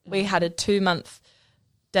on. We had a 2-month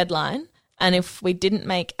deadline, and if we didn't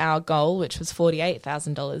make our goal, which was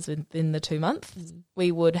 $48,000 within the 2 months,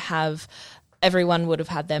 everyone would have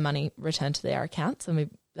had their money returned to their accounts,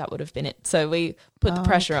 and that would have been it. So we put the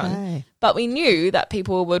pressure on. But we knew that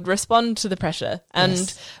people would respond to the pressure,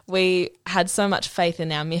 and we had so much faith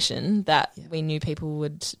in our mission that we knew people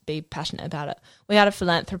would be passionate about it. We had a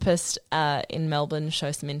philanthropist in Melbourne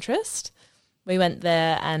show some interest. We went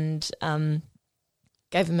there and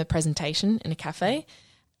gave him a presentation in a cafe,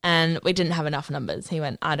 and we didn't have enough numbers. He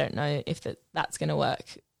went, I don't know if that's going to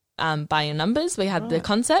work by your numbers. We had the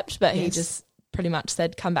concept, but he just pretty much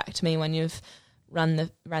said, come back to me when you've ran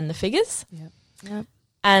the figures. Yep.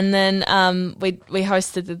 And then we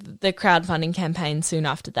hosted the crowdfunding campaign soon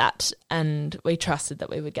after that, and we trusted that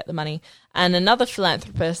we would get the money. And another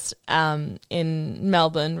philanthropist in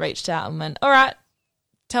Melbourne reached out and went, all right,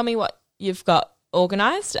 tell me what you've got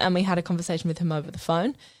organised. And we had a conversation with him over the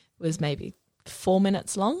phone. It was maybe 4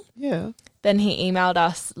 minutes long. Yeah. Then he emailed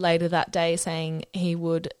us later that day saying he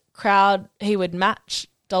would match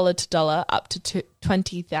dollar to dollar up to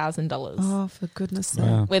 $20,000. Oh, for goodness sake.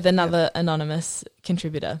 Wow. With another anonymous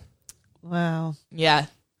contributor. Wow. Yeah.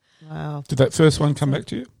 Wow. Did that first one come back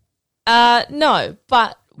to you? No,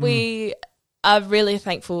 but we are really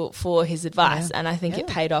thankful for his advice, and I think it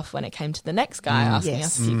paid off when it came to the next guy asking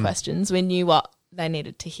us a few questions. We knew what they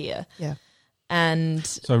needed to hear. Yeah. And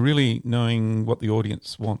so really knowing what the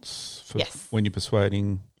audience wants for when you're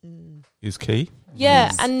persuading is key.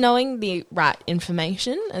 Yeah, and knowing the right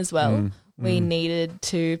information as well. We needed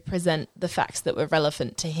to present the facts that were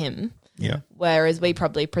relevant to him. Yeah. Whereas we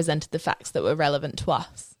probably presented the facts that were relevant to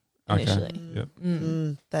us initially. Yep.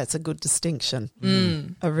 That's a good distinction.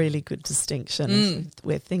 A really good distinction.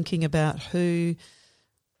 We're thinking about who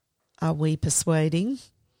are we persuading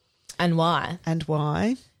and why. And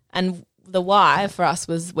why. And the why for us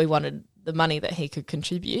was we wanted the money that he could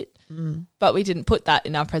contribute, but we didn't put that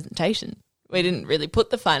in our presentation. We didn't really put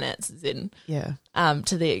the finances in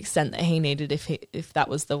to the extent that he needed if that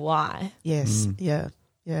was the why. Yes,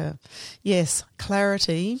 Yes,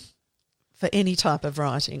 clarity for any type of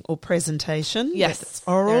writing or presentation, yes, whether it's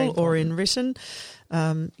oral or in written.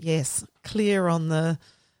 Yes, clear on the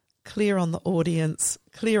audience,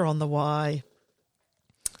 clear on the why,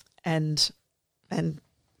 and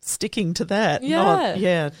sticking to that.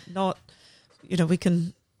 Not we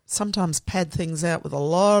can sometimes pad things out with a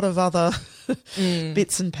lot of other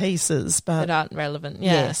bits and pieces, but that aren't relevant.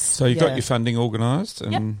 Yes. So you've got your funding organised,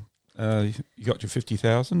 and you got your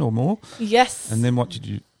 50,000 or more. Yes. And then what did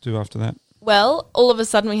you do after that? Well, all of a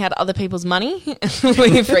sudden we had other people's money.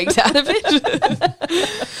 We freaked out a bit.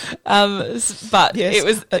 But it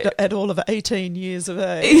was at all of 18 years of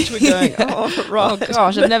age. We're going, oh, right. Oh,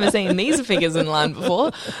 gosh, I've never seen these figures in line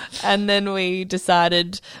before. And then we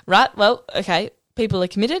decided, right, well, okay, people are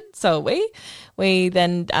committed, so are we. We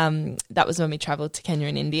then, that was when we travelled to Kenya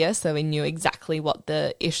and India, so we knew exactly what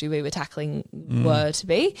the issue we were tackling were to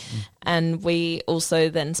be. And we also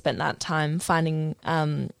then spent that time finding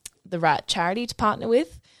the right charity to partner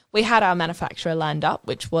with. We had our manufacturer lined up,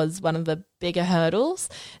 which was one of the bigger hurdles.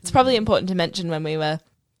 It's probably important to mention when we were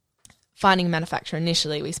finding a manufacturer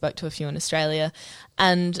initially, we spoke to a few in Australia,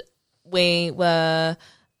 and we were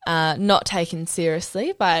not taken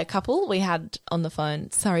seriously by a couple. We had on the phone,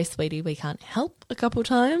 sorry, sweetie, we can't help a couple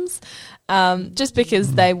times, just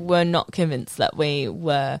because they were not convinced that we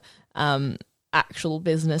were actual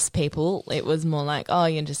business people. It was more like, oh,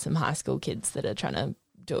 you're just some high school kids that are trying to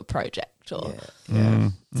do a project or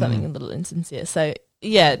something a little insincere. So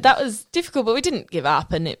yeah, that was difficult, but we didn't give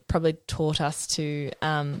up, and it probably taught us to,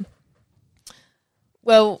 not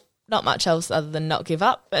much else other than not give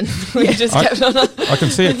up, and we just kept on. I can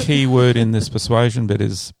see a key word in this persuasion bit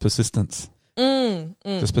is persistence.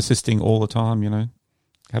 Just persisting all the time,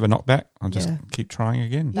 have a knockback. I'll just keep trying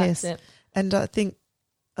again. Yes. That's it. And I think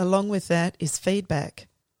along with that is feedback,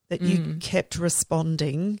 that you kept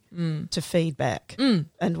responding to feedback.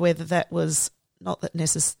 And whether that was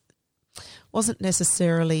wasn't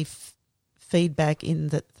necessarily feedback in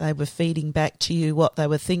that they were feeding back to you what they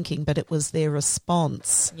were thinking, but it was their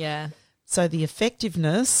response. Yeah. So the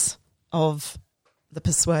effectiveness of the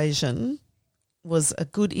persuasion was a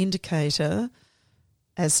good indicator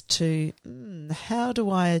as to how do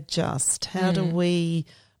I adjust? How do we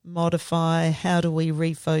modify? How do we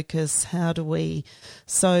refocus?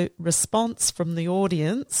 So response from the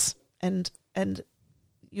audience, and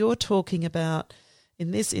you're talking about,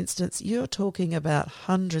 in this instance, you're talking about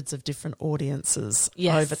hundreds of different audiences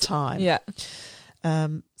over time. Yeah.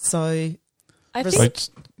 So I think,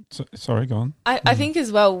 sorry, go on. I think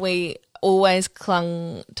as well we always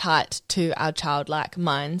clung tight to our childlike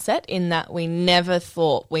mindset, in that we never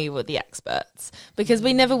thought we were the experts, because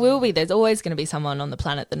we never will be. There's always going to be someone on the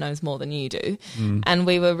planet that knows more than you do. And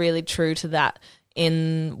we were really true to that.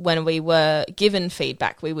 When we were given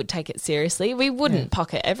feedback, we would take it seriously. We wouldn't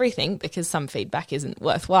pocket everything, because some feedback isn't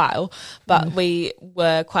worthwhile, but we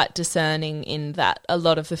were quite discerning in that a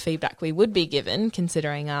lot of the feedback we would be given,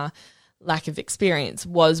 considering our lack of experience,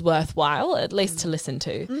 was worthwhile, at least to listen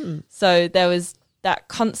to. So there was that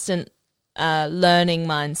constant learning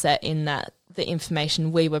mindset, in that the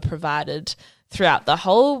information we were provided throughout the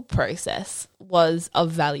whole process was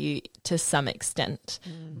of value to some extent,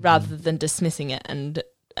 rather than dismissing it and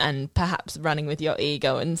perhaps running with your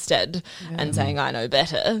ego instead and saying, I know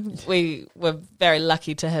better. We were very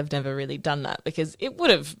lucky to have never really done that, because it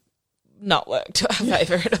would have not worked to our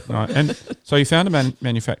favour at all. Right. And so you found a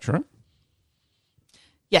manufacturer?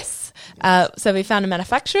 Yes. So we found a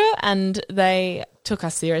manufacturer, and they took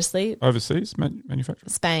us seriously. Overseas manufacturer?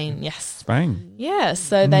 Spain, yes. Spain? Yeah,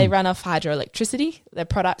 so they run off hydroelectricity. Their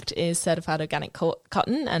product is certified organic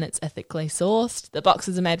cotton, and it's ethically sourced. The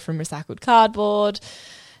boxes are made from recycled cardboard.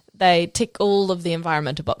 They tick all of the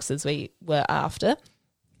environmental boxes we were after,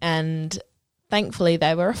 and thankfully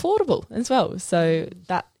they were affordable as well. So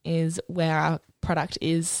that is where our product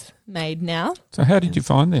is made now. So how did you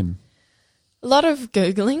find them? A lot of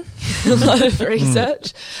Googling, a lot of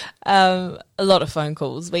research, a lot of phone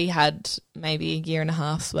calls. We had maybe a year and a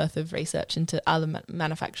half's worth of research into other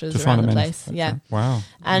manufacturers around the place. Yeah. Wow.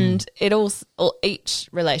 And each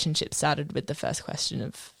relationship started with the first question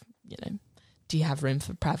of, do you have room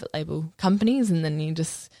for private label companies? And then you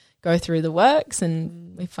just go through the works,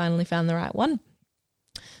 and we finally found the right one.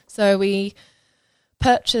 So we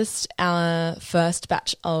purchased our first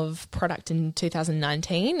batch of product in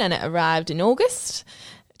 2019, and it arrived in August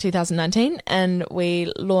 2019, and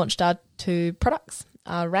we launched our 2 products,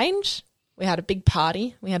 our range. We had a big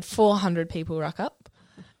party. We had 400 people rock up,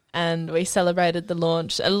 and we celebrated the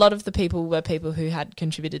launch. A lot of the people were people who had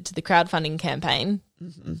contributed to the crowdfunding campaign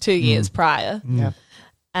 2 years prior. Yeah.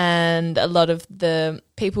 And a lot of the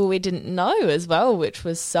people we didn't know as well, which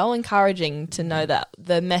was so encouraging to know that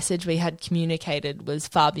the message we had communicated was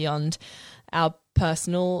far beyond our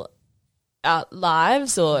personal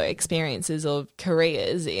lives or experiences or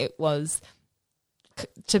careers. It was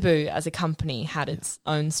Taboo as a company had its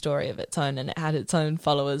own story of its own, and it had its own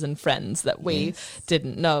followers and friends that we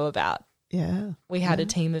didn't know about. Yeah. We had a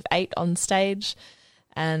team of 8 on stage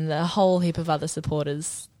and a whole heap of other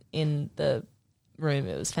supporters in the room.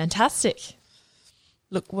 It was fantastic.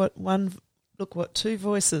 Look what 2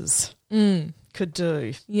 voices could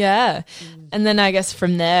do. Yeah. And then I guess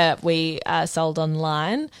from there we sold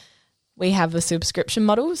online. We have a subscription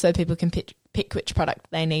model, so people can pick which product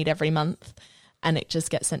they need every month, and it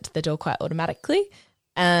just gets sent to the door quite automatically.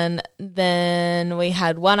 And then we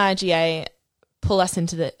had one IGA pull us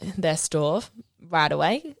into their store right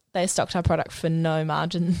away. They stocked our product for no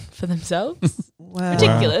margin for themselves. Wow.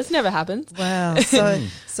 Ridiculous. Never happens. Wow.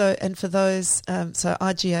 So and for those, so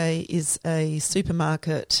IGA is a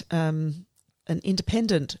supermarket, an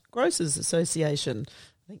independent grocers association.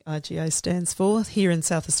 I think IGA stands for here in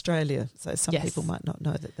South Australia. So some people might not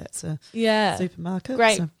know that that's a supermarket.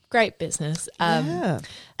 Great business.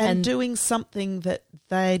 And doing something that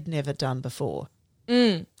they'd never done before.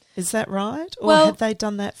 Is that right? Or Well, have they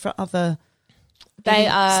done that for other? They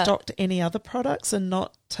are stocked any other products and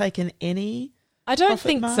not taken any? I don't profit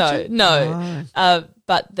think margin? so. No.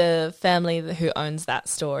 But the family who owns that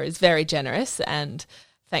store is very generous, and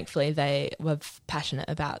thankfully they were passionate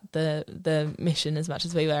about the mission as much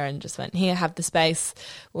as we were, and just went, here, have the space,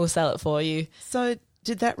 we'll sell it for you. So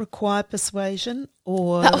did that require persuasion,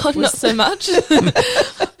 or That one, not so much.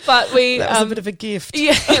 But we that was a bit of a gift?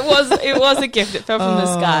 Yeah, it was a gift. It fell from the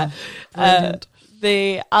sky. Brilliant.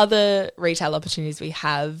 The other retail opportunities we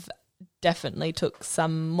have definitely took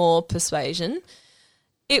some more persuasion.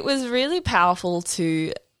 It was really powerful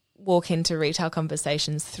to walk into retail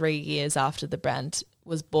conversations 3 years after the brand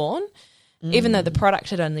was born. Even though the product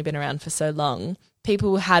had only been around for so long,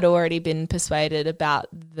 people had already been persuaded about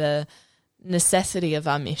the necessity of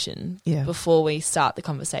our mission before we start the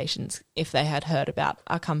conversations, if they had heard about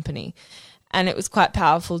our company. And it was quite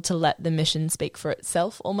powerful to let the mission speak for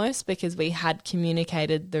itself almost, because we had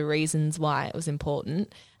communicated the reasons why it was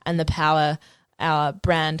important and the power our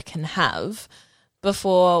brand can have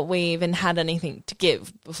before we even had anything to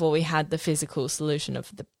give, before we had the physical solution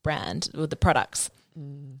of the brand or the products.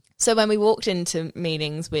 So when we walked into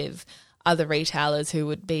meetings with other retailers who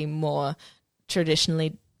would be more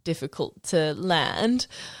traditionally difficult to land,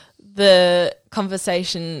 the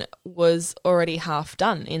conversation was already half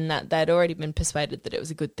done, in that they'd already been persuaded that it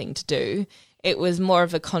was a good thing to do. It was more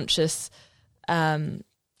of a conscience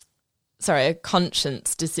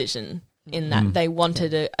decision, in that they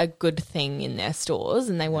wanted a good thing in their stores,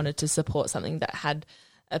 and they wanted to support something that had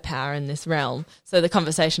a power in this realm. So the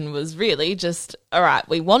conversation was really just, all right,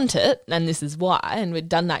 we want it and this is why. And we'd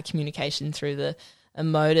done that communication through the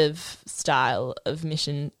emotive style of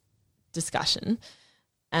mission discussion.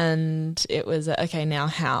 And it was, okay, now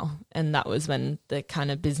how? And that was when the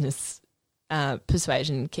kind of business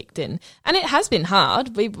persuasion kicked in. And it has been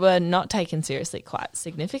hard. We were not taken seriously quite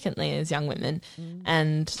significantly as young women.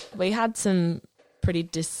 And we had some pretty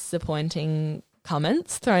disappointing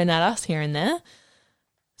comments thrown at us here and there.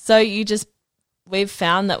 So we've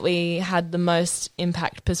found that we had the most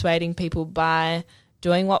impact persuading people by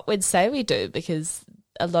doing what we'd say we do, because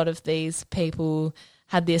a lot of these people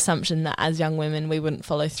had the assumption that as young women we wouldn't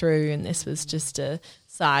follow through, and this was just a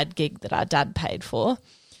side gig that our dad paid for.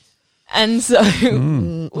 And so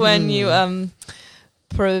when you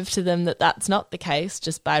prove to them that that's not the case,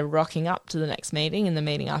 just by rocking up to the next meeting and the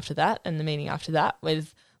meeting after that and the meeting after that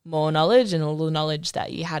with more knowledge and all the knowledge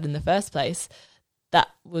that you had in the first place, that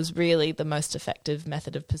was really the most effective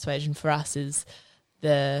method of persuasion for us, is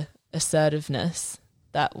the assertiveness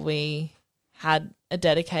that we had a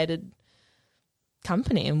dedicated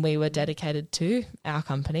company and we were dedicated to our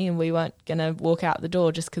company, and we weren't going to walk out the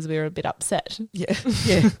door just because we were a bit upset.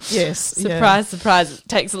 Yes. Surprise, it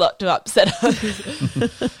takes a lot to upset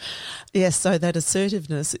us. Yes, so that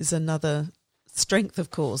assertiveness is another strength, of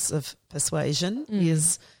course, of persuasion,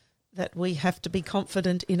 is that we have to be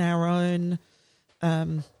confident in our own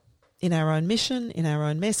mission, in our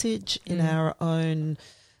own message, in our own,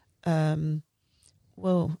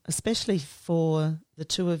 especially for the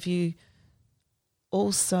two of you,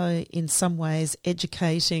 also in some ways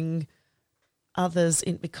educating others,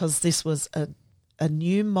 because this was a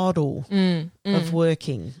new model of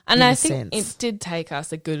working. And I think it did take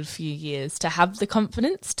us a good few years to have the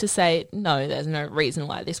confidence to say, no, there's no reason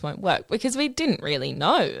why this won't work, because we didn't really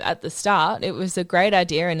know at the start. It was a great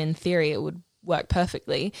idea, and in theory it would work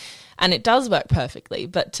perfectly, and it does work perfectly,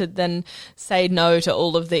 but to then say no to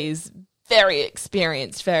all of these very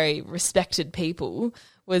experienced, very respected people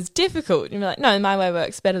was difficult. You're like, no, my way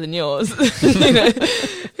works better than yours. You know,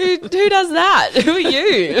 who does that? Who are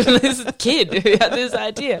you? This kid who had this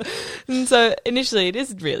idea. And so initially it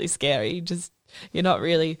is really scary. You're not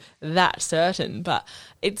really that certain, but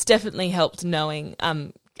it's definitely helped knowing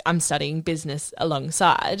I'm studying business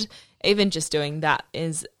alongside. Even just doing that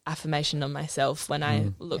is affirmation on myself when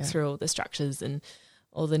I look through all the structures and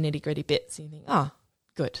all the nitty-gritty bits. You think, oh,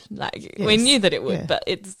 good. Like we knew that it would, but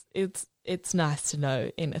it's nice to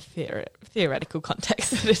know in a theoretical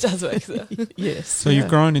context that it does work. So. Yes. So you've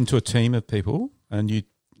grown into a team of people, and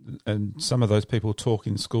some of those people talk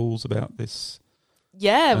in schools about this.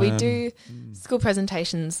 Yeah, we do school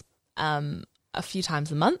presentations a few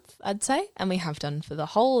times a month, I'd say, and we have done for the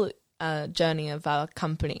whole journey of our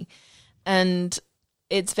company. And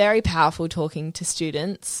it's very powerful talking to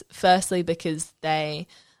students, firstly because they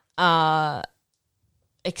are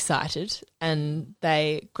excited and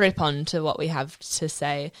they grip on to what we have to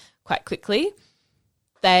say quite quickly.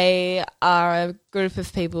 They are a group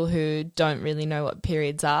of people who don't really know what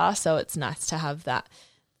periods are, so it's nice to have that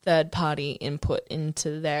third-party input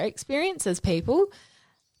into their experience as people.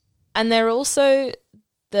 And they're also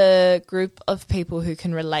the group of people who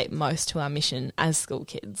can relate most to our mission as school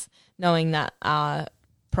kids, knowing that our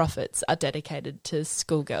profits are dedicated to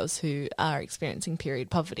schoolgirls who are experiencing period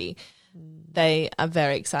poverty. they are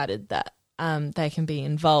very excited that they can be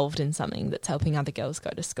involved in something that's helping other girls go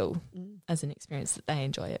to school as an experience that they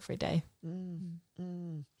enjoy every day.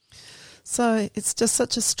 So it's just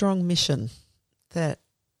such a strong mission that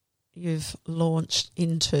you've launched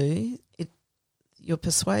into. Your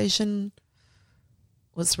persuasion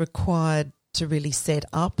was required to really set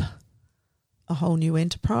up a whole new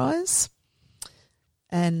enterprise,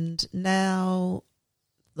 and now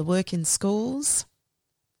the work in schools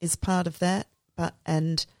is part of that,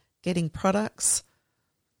 and getting products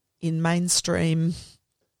in mainstream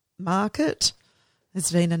market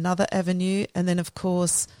has been another avenue. And then, of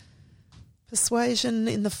course, persuasion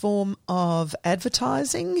in the form of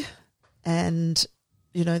advertising and,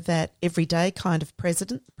 that everyday kind of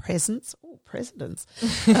presence.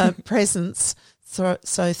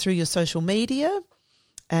 So through your social media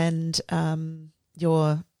and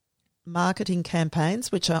your marketing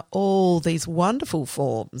campaigns, which are all these wonderful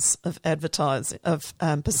forms of advertising, of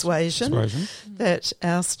persuasion that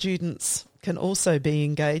our students can also be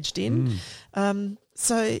engaged in.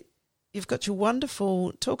 So you've got your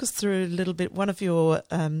wonderful, talk us through a little bit, one of your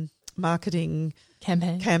marketing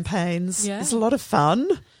campaigns. Yeah. It's a lot of fun.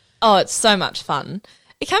 Oh, it's so much fun.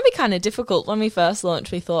 It can be kind of difficult. When we first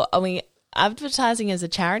launched, we thought, are we advertising as a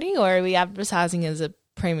charity or are we advertising as a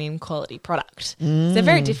premium quality product? They're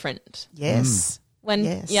very different. Yes. When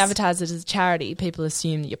you advertise it as a charity, people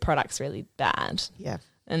assume that your product's really bad. Yeah.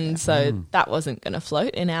 And so that wasn't going to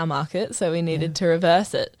float in our market, so we needed to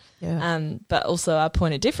reverse it. Yeah. But also our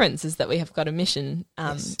point of difference is that we have got a mission.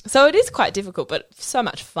 So it is quite difficult, but so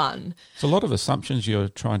much fun. It's a lot of assumptions you're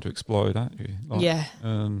trying to explode, aren't you? Like,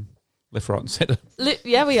 left, right and centre.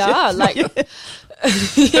 Yeah, we are. Like,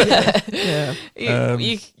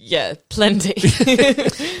 plenty.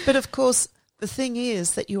 But of course, the thing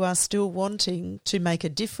is that you are still wanting to make a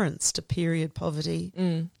difference to period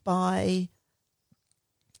poverty by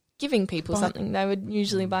giving people something they would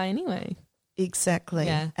usually buy anyway. Exactly.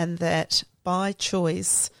 Yeah. And that by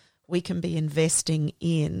choice we can be investing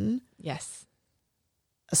in a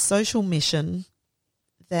social mission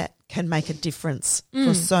that can make a difference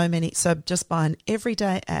for so many. So just by an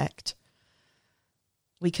everyday act,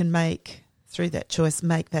 we can make, through that choice,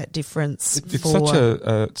 make that difference.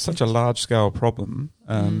 It's such a large scale problem,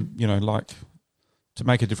 like to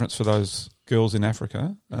make a difference for those girls in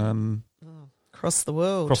Africa. Across the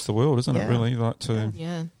world. Isn't it, really?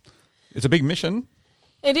 It's a big mission.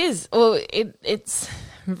 It is. Well, it's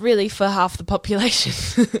really for half the population.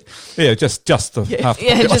 Just the half the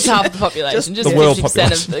population. Yeah, just half the population. Just the world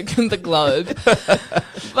 50% of the globe.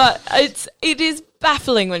 But it is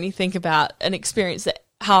baffling when you think about an experience that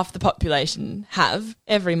half the population have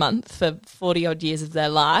every month for 40-odd years of their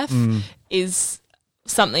life is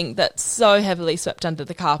something that's so heavily swept under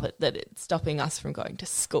the carpet that it's stopping us from going to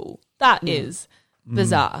school. That is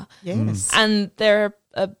bizarre. Yes. And there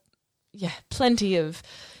are plenty of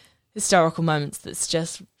historical moments that's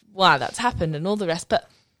just, wow, that's happened and all the rest. But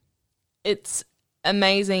it's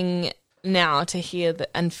amazing now to hear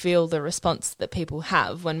and feel the response that people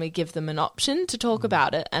have when we give them an option to talk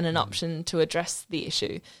about it and an option to address the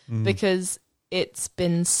issue, because it's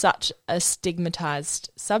been such a stigmatized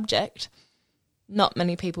subject. Not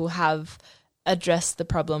many people have addressed the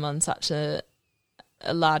problem on such a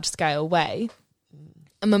large scale way.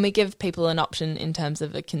 And when we give people an option in terms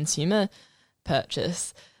of a consumer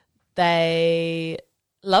purchase, they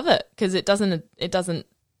love it because it doesn't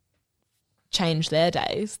change their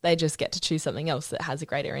days. They just get to choose something else that has a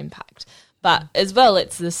greater impact. But as well,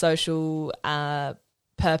 it's the social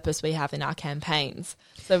purpose we have in our campaigns.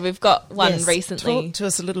 So we've got one recently. Talk to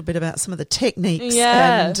us a little bit about some of the techniques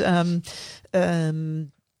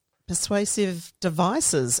and persuasive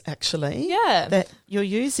devices, actually, that you're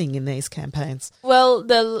using in these campaigns. Well,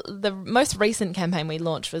 the most recent campaign we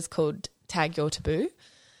launched was called Tag Your Taboo.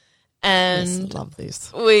 And love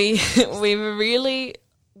this. We were really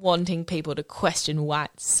wanting people to question why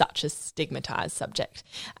it's such a stigmatized subject.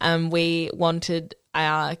 We wanted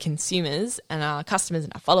our consumers and our customers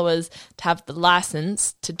and our followers to have the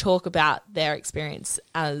license to talk about their experience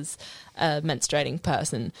as a menstruating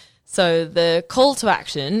person. So the call to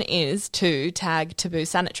action is to tag taboo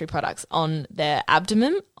sanitary products on their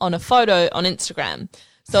abdomen on a photo on Instagram.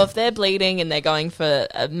 So if they're bleeding and they're going for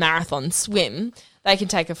a marathon swim, they can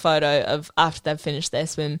take a photo of after they've finished their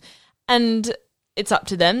swim. And it's up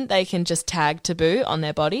to them. They can just tag taboo on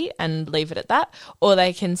their body and leave it at that. Or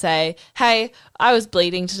they can say, hey, I was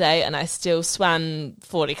bleeding today and I still swam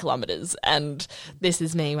 40 kilometres and this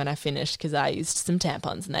is me when I finished because I used some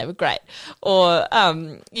tampons and they were great. Or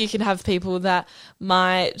you can have people that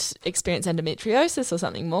might experience endometriosis or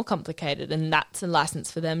something more complicated, and that's a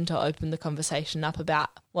license for them to open the conversation up about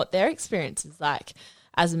what their experience is like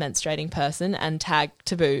as a menstruating person and tag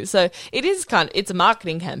taboo. So it is it's a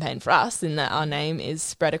marketing campaign for us in that our name is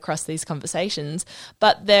spread across these conversations,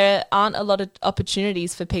 but there aren't a lot of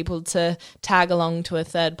opportunities for people to tag along to a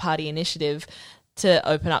third party initiative to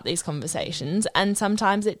open up these conversations. And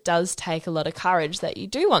sometimes it does take a lot of courage that you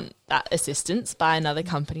do want that assistance by another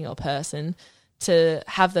company or person to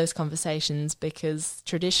have those conversations, because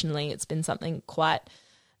traditionally it's been something quite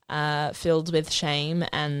filled with shame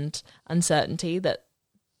and uncertainty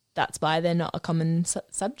that's why they're not a common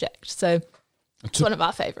subject. So it's one of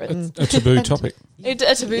our favourites. A taboo topic. A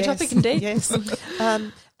taboo topic indeed. Yes.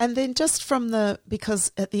 And then just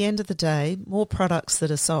because at the end of the day, more products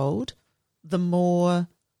that are sold, the more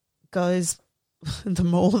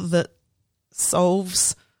that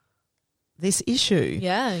solves this issue.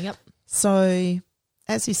 Yeah, yep. So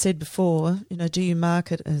as you said before, do you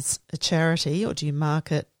market as a charity or do you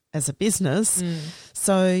market as a business?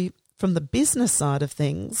 So from the business side of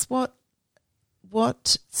things,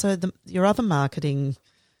 your other marketing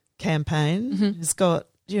campaign has got,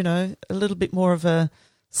 a little bit more of a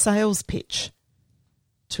sales pitch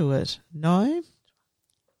to it. No?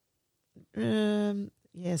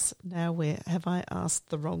 Yes. Now have I asked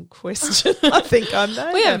the wrong question? I think I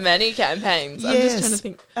know. We have many campaigns. Yes. I'm just trying to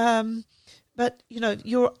think. But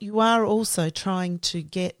you are also trying to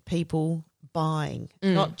get people buying,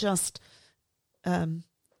 not just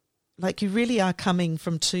like you really are coming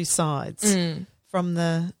from two sides, from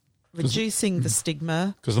the reducing the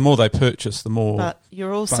stigma. Because the more they purchase, the more. But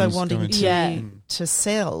you're also wanting to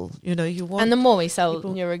sell. You want, and the more we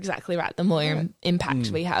sell, you're exactly right. The more impact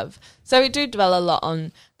we have. So we do dwell a lot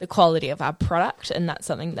on the quality of our product, and that's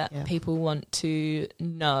something that people want to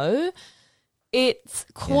know. It's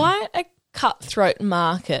quite a cutthroat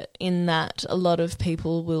market in that a lot of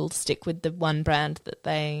people will stick with the one brand that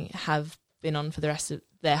they have been on for the rest of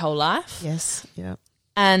their whole life. Yes, yeah.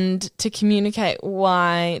 And to communicate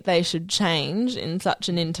why they should change in such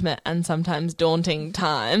an intimate and sometimes daunting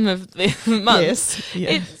time of the month,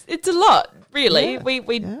 it's a lot, really. Yeah.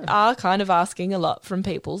 We are kind of asking a lot from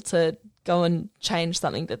people to go and change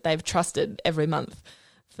something that they've trusted every month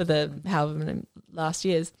for the however many last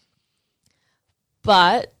years.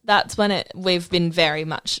 But that's when we've been very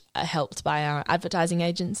much helped by our advertising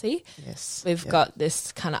agency. Yes. We've got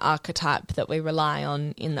this kind of archetype that we rely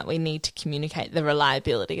on, in that we need to communicate the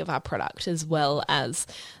reliability of our product as well as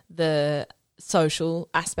the social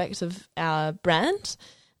aspect of our brand.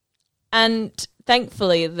 And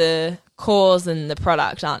thankfully the cause and the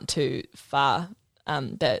product aren't too far,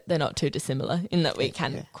 they're not too dissimilar, in that we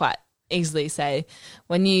can quite easily say,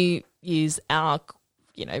 when you use our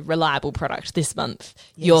reliable product this month,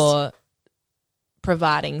 you're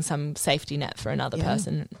providing some safety net for another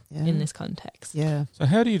person in this context. Yeah. So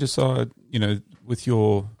how do you decide, with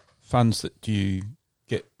your funds that you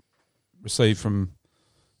receive from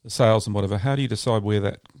the sales and whatever, how do you decide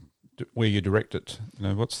where you direct it?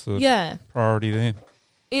 What's the priority there?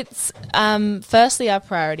 It's firstly our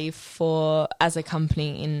priority as a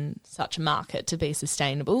company in such a market to be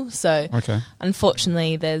sustainable. So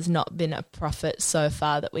unfortunately there's not been a profit so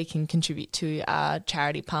far that we can contribute to our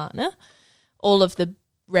charity partner. All of the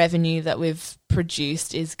revenue that we've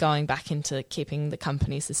produced is going back into keeping the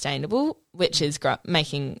company sustainable, which is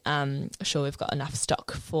making sure we've got enough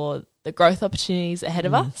stock for the growth opportunities ahead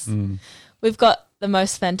of us. We've got the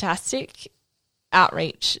most fantastic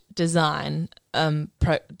outreach design.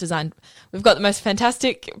 We've got the most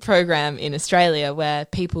fantastic program in Australia where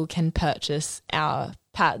people can purchase our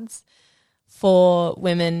pads for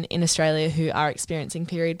women in Australia who are experiencing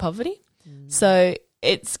period poverty. So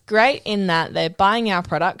it's great in that they're buying our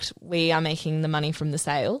product, we are making the money from the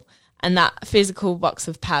sale, and that physical box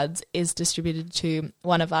of pads is distributed to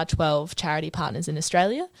one of our 12 charity partners in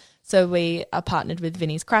Australia. So we are partnered with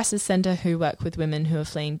Vinnie's Crisis Centre, who work with women who are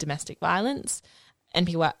fleeing domestic violence,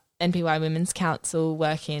 NPY Women's Council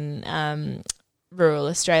work in rural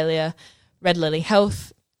Australia, Red Lily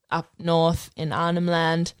Health up north in Arnhem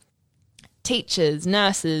Land, teachers,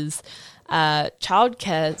 nurses,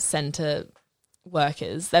 childcare centre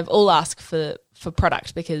workers. They've all asked for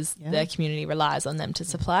product because their community relies on them to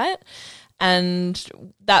supply it. And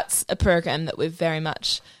that's a program that we're very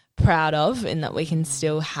much proud of, in that we can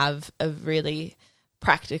still have a really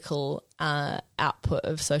practical output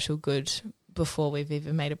of social good before we've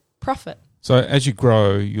even made a profit. So as you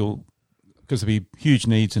grow, because there'll be huge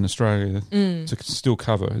needs in Australia to still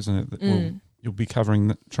cover, isn't it? That you'll be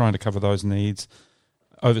trying to cover those needs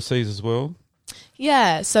overseas as well.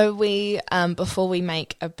 Yeah, so we before we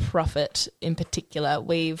make a profit in particular,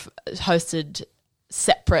 we've hosted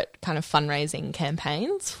separate kind of fundraising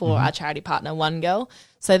campaigns for our charity partner One Girl.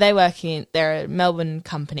 So they're a Melbourne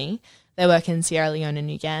company. They work in Sierra Leone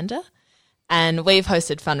and Uganda, and we've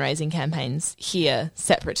hosted fundraising campaigns here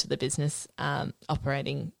separate to the business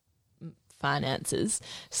operating finances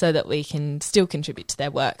so that we can still contribute to their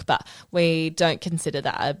work, but we don't consider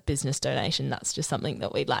that a business donation. That's just something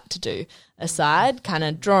that we'd like to do aside, kind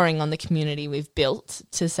of drawing on the community we've built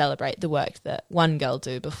to celebrate the work that One Girl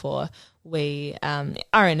do before we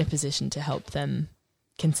are in a position to help them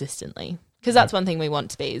consistently. Because that's one thing we want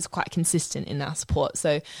to be, is quite consistent in our support.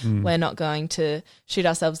 So we're not going to shoot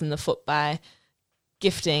ourselves in the foot by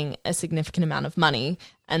gifting a significant amount of money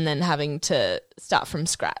and then having to start from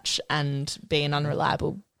scratch and be an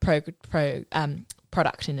unreliable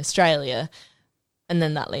product in Australia, and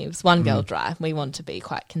then that leaves One Girl dry. We want to be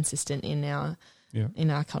quite consistent in our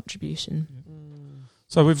contribution.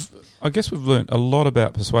 So I guess we've learnt a lot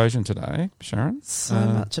about persuasion today, Sharon. So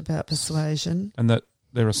much about persuasion. And that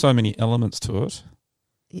there are so many elements to it.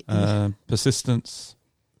 Persistence,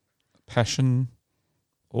 passion,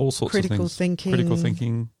 all sorts of things. Critical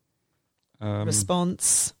thinking.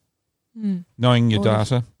 Response. Knowing your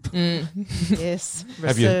data. Yes.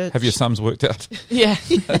 Have your sums worked out? Yeah.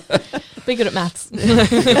 Be good at maths. It's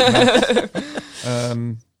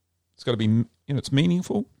got to be, it's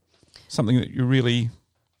meaningful, something that you really,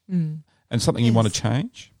 and something you want to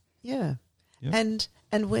change. Yeah. And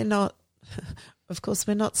we're not, of course,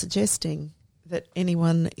 we're not suggesting that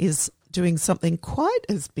anyone is doing something quite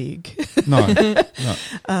as big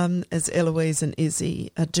as Eloise and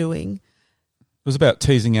Izzy are doing. It was about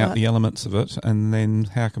teasing out the elements of it, and then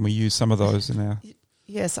how can we use some of those in our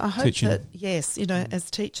Yes, I hope teaching. that,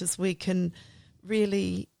 as teachers we can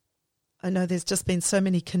really, I know there's just been so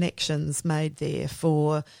many connections made there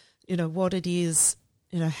for, what it is,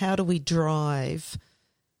 how do we drive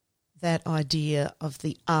that idea of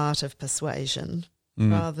the art of persuasion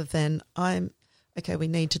rather than we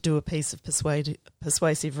need to do a piece of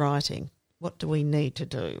persuasive writing. What do we need to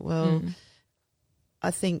do? Well, I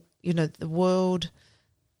think, the world,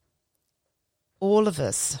 all of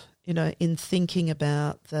us, in thinking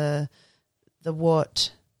about the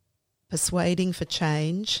what persuading for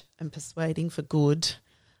change and persuading for good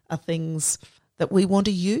are things that we want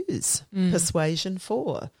to use persuasion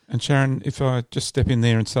for. And Sharon, if I just step in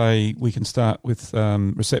there and say we can start with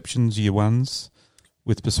receptions, year ones,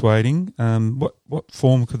 with persuading, what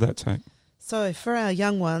form could that take? So for our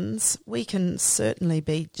young ones, we can certainly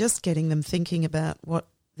be just getting them thinking about what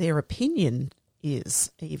their opinion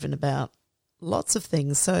is, even about lots of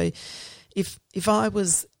things. So if I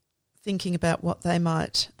was thinking about what they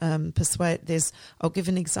might persuade, I'll give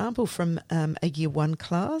an example from a year one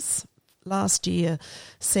class. Last year,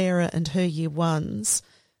 Sarah and her year ones,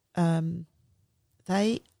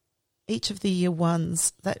 each of the year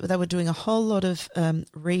ones, they were doing a whole lot of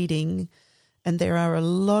reading, and there are a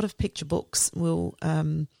lot of picture books. We'll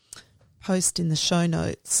post in the show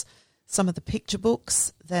notes some of the picture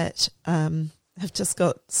books that have just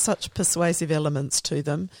got such persuasive elements to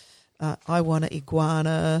them. I Want an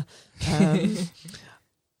Iguana.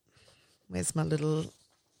 Where's my little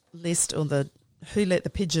list on the Who Let the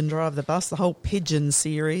Pigeon Drive the Bus? The whole pigeon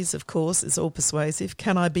series, of course, is all persuasive.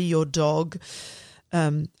 Can I Be Your Dog?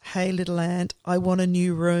 Hey Little Ant, I Want a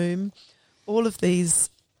New Room. All of these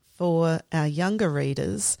for our younger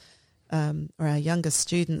readers or our younger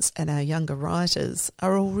students and our younger writers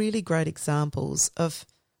are all really great examples of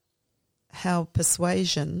how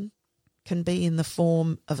persuasion can be in the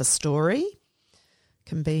form of a story,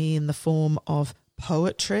 can be in the form of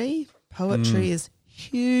poetry. Poetry is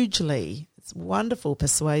it's wonderful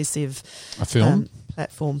persuasive a film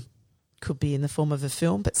platform. Could be in the form of a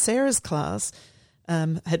film. But Sarah's class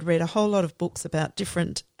had read a whole lot of books about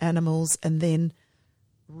different animals and then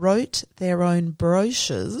wrote their own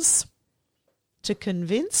brochures to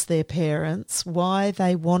convince their parents why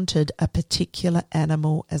they wanted a particular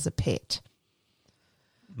animal as a pet.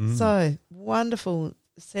 So wonderful.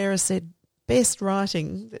 Sarah said best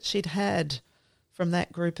writing that she'd had from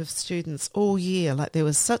that group of students all year. Like there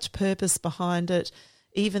was such purpose behind it,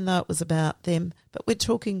 even though it was about them. But we're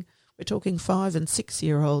talking 5 and 6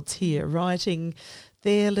 year olds here writing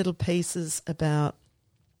their little pieces about,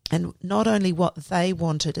 and not only what they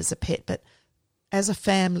wanted as a pet, but as a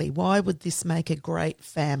family, why would this make a great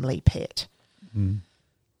family pet?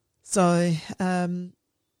 So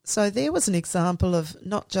So there was an example of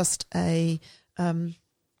not just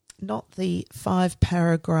not the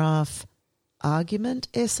 5-paragraph argument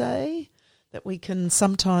essay that we can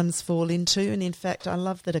sometimes fall into. And in fact, I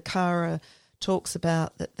love that Akara talks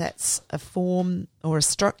about that's a form or a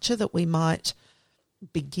structure that we might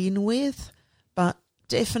begin with, but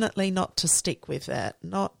definitely not to stick with that,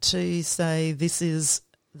 not to say this is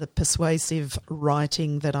the persuasive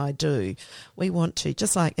writing that I do. We want to,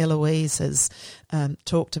 just like Eloise has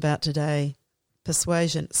talked about today,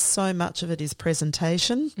 persuasion, so much of it is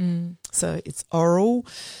presentation. So it's oral.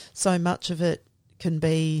 So much of it can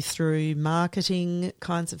be through marketing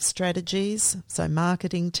kinds of strategies, so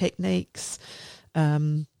marketing techniques,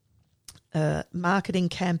 marketing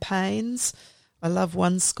campaigns. I love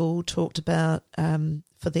one school talked about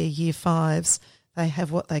for their year 5s, they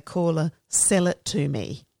have what they call a sell it to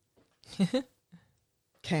me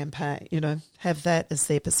campaign, have that as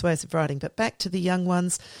their persuasive writing. But back to the young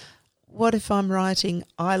ones, what if I'm writing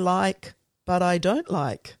I like but I don't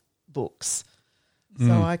like books?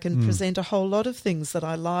 So I can present a whole lot of things that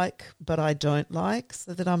I like but I don't like,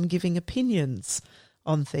 so that I'm giving opinions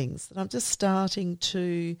on things, that I'm just starting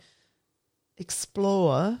to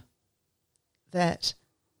explore that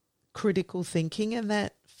critical thinking and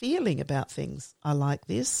that feeling about things. I like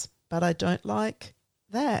this, but I don't like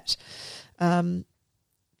that.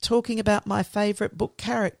 Talking about my favourite book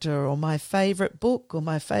character or my favourite book or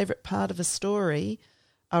my favourite part of a story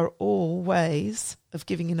are all ways of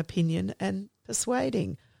giving an opinion and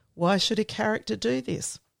persuading. Why should a character do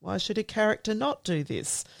this? Why should a character not do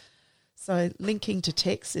this? So linking to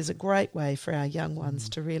text is a great way for our young ones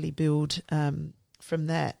to really build from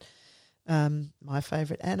that. My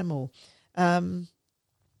favourite animal.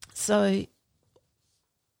 So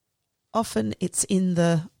often it's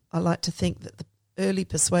I like to think that the early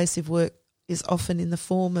persuasive work is often in the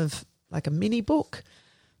form of like a mini book,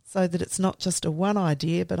 so that it's not just a one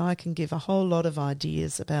idea, but I can give a whole lot of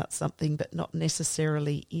ideas about something, but not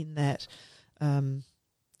necessarily in that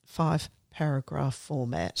 5-paragraph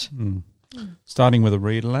format. Starting with a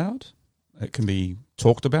read aloud, it can be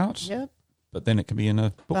talked about, Yep. but then it can be in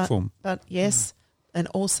a book form. But yes, and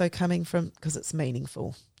also coming from, because it's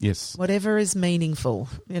meaningful. Yes. Whatever is meaningful,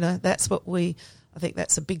 that's what I think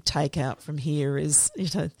that's a big takeout from here is,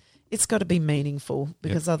 it's got to be meaningful,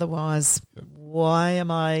 because otherwise why am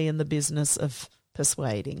I in the business of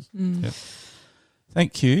persuading? Yep.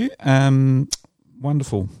 Thank you.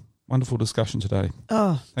 Wonderful discussion today.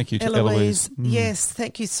 Oh, thank you to Eloise. Yes,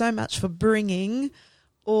 thank you so much for bringing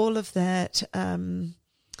all of that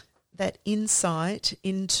that insight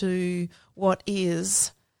into what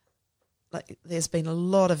is, like, there's been a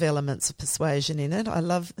lot of elements of persuasion in it. I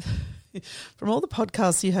love, from all the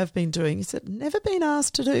podcasts you have been doing, you said, never been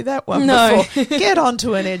asked to do that one before. Get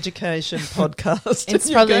onto an education podcast. It's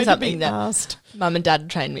probably something that Mum and Dad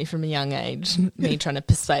trained me from a young age, me trying to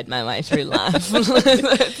persuade my way through life.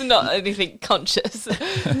 It's not anything conscious.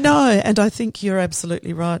 No, and I think you're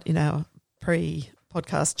absolutely right in our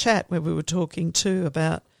pre-podcast chat where we were talking too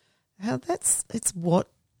about how it's what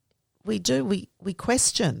we do. We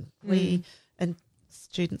question. And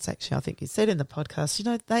students, actually, I think you said in the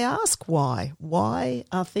podcast, they ask why. Why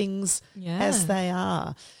are things as they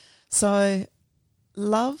are? So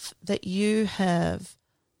love that you have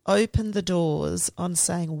opened the doors on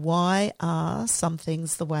saying, why are some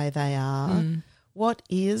things the way they are? What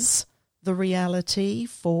is the reality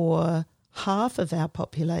for half of our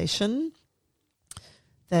population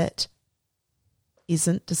that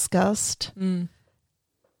isn't discussed?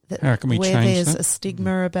 How can we where change there's that? a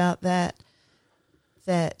stigma about that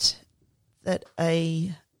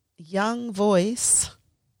a young voice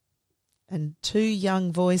and 2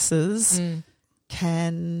 young voices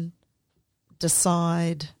can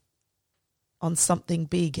decide on something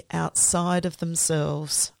big outside of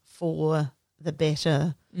themselves for the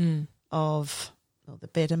better of, or the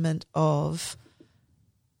betterment of,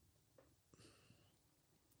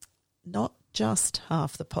 not just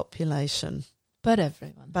half the population, but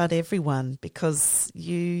everyone. because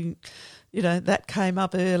that came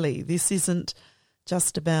up early. This isn't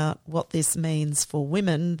just about what this means for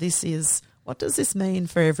women. This is, what does this mean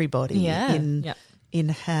for everybody in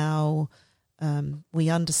how we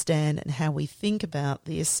understand and how we think about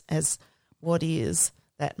this as what is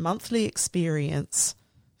that monthly experience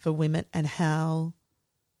for women, and how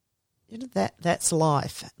that's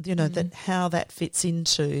life, that how that fits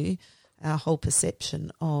into our whole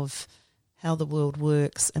perception of how the world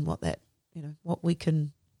works, and what that, what we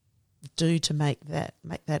can do to make that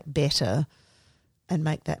better, and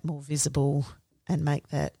make that more visible, and make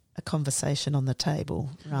that a conversation on the table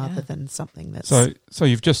rather than something that's... So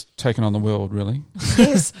you've just taken on the world, really?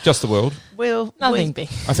 Yes. Just the world? Well, Nothing big.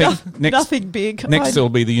 I think nothing big. Next it'll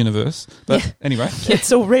be the universe. But anyway.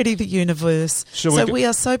 It's already the universe. We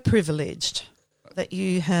are so privileged that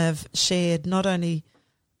you have shared not only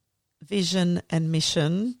vision and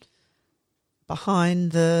mission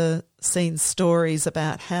behind the scenes stories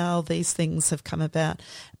about how these things have come about,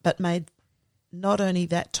 but made not only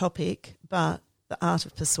that topic but the art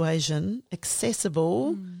of persuasion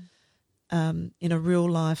accessible in a real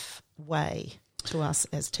life way to us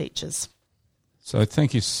as teachers. So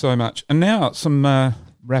thank you so much. And now some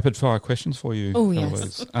rapid fire questions for you. Oh,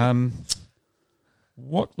 yes. Eloise.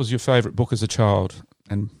 What was your favourite book as a child?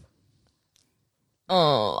 And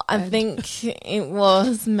I think it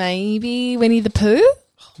was maybe Winnie the Pooh.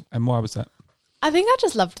 And why was that? I think I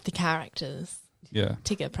just loved the characters. Yeah.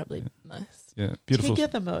 Tigger probably most. Yeah. Beautiful. Tigger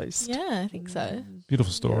the most. Yeah, I think so.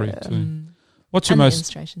 Beautiful story Yeah. too. What's your And the most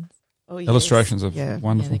illustrations? Oh, yes. illustrations of Yeah. Yeah,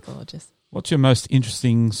 wonderful? they're gorgeous. What's your most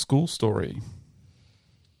interesting school story?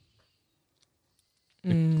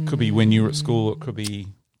 It could be when you were at school. It could be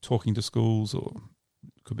talking to schools, or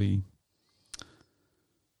it could be.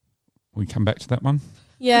 We come back to that one.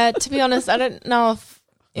 Yeah, to be honest, I don't know if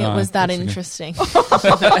it No, was that that's okay. interesting.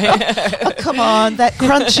 Oh, come on, that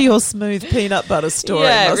crunchy or smooth peanut butter story.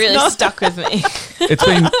 Yeah, it must really not- stuck with me. It's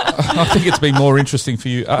been. I think it's been more interesting for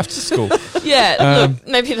you after school. Yeah, look,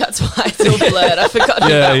 maybe that's why it's all blurred. I've forgotten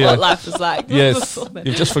about yeah. what life was like. Yes,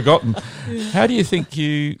 you've just forgotten. How do you think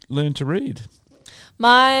you learned to read?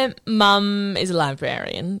 My mum is a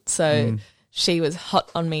librarian, so she was hot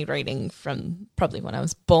on me reading from probably when I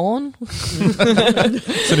was born. As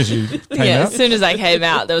soon as you came Yeah, out. as soon as I came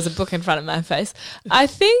out, there was a book in front of my face. I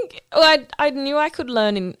think I knew I could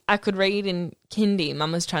read in kindy.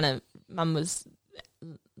 Mum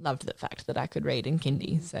loved the fact that I could read in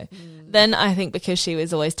kindy. So then I think because she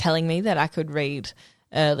was always telling me that I could read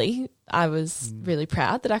early, I was really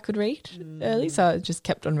proud that I could read early. So I just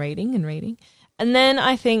kept on reading and reading. And then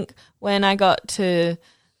I think when I got to,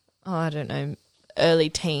 early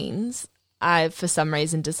teens, I, for some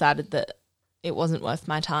reason, decided that it wasn't worth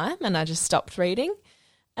my time and I just stopped reading.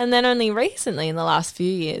 And then only recently, in the last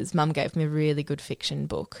few years, Mum gave me a really good fiction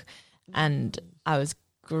book and I was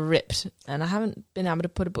gripped and I haven't been able to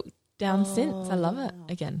put a book down since. I love it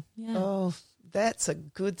again. Yeah. Oh, that's a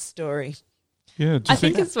good story. Yeah, do you I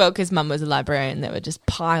think as well because Mum was a librarian, there were just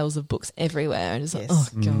piles of books everywhere, and just Yes. like,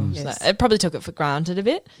 oh gosh, Yes. like, I probably took it for granted a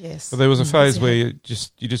bit. Yes. But there was a phase where you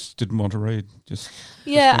just didn't want to read.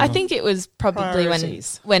 Yeah, I on. think it was probably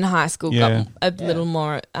Priorities. when high school Yeah. got a little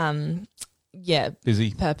more,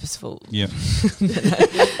 Busy. purposeful, Yeah,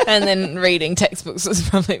 and then reading textbooks was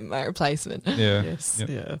probably my replacement. yeah. Yes. Yep.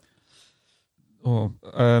 Yeah. Or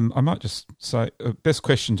I might just say, best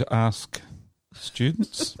question to ask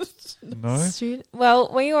students. No.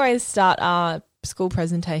 Well, we always start our school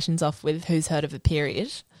presentations off with "Who's heard of a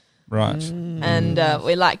period?" Right. And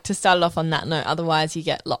we like to start it off on that note. Otherwise, you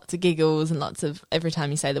get lots of giggles and lots of every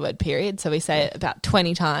time you say the word period. So we say it about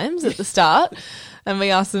 20 times at the start. And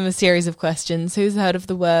we ask them a series of questions. Who's heard of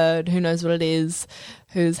the word? Who knows what it is?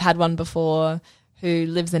 Who's had one before? Who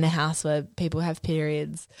lives in a house where people have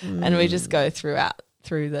periods? And we just go through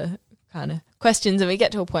the kind of questions. And we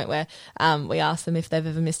get to a point where we ask them if they've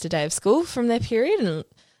ever missed a day of school from their period. And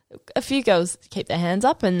a few girls keep their hands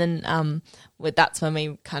up, and then that's when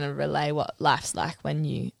we kind of relay what life's like when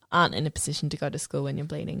you aren't in a position to go to school when you're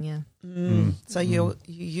bleeding. Yeah, So you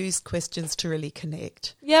use questions to really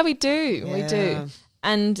connect. yeah, we do, we do,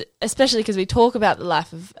 and especially because we talk about the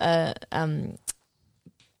life of a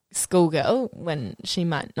schoolgirl when she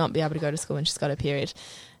might not be able to go to school when she's got her period,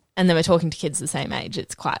 and then we're talking to kids the same age.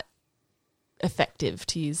 It's quite effective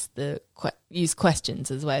to use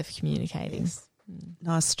questions as a way of communicating. Yes.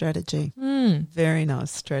 Nice strategy. Very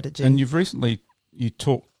nice strategy. And you've recently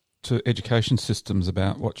talked to education systems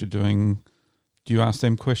about what you're doing. Do you ask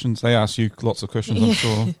them questions? They ask you lots of questions, I'm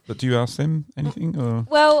sure. But do you ask them anything? Or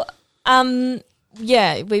Well,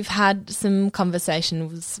 yeah, we've had some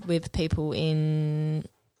conversations with people in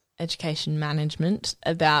education management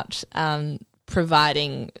about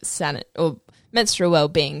providing menstrual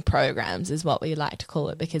wellbeing programs is what we like to call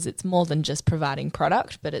it, because it's more than just providing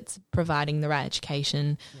product, but it's providing the right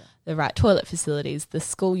education, the right toilet facilities, the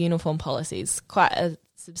school uniform policies, quite a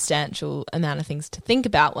substantial amount of things to think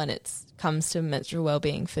about when it comes to menstrual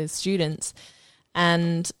wellbeing for students.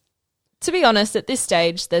 And to be honest, at this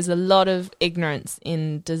stage, there's a lot of ignorance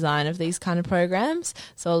in design of these kind of programs.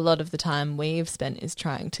 So a lot of the time we've spent is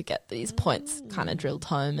trying to get these points kind of drilled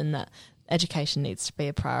home, and that education needs to be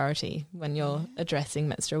a priority when you're addressing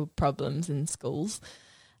menstrual problems in schools.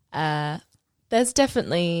 there's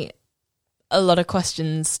definitely a lot of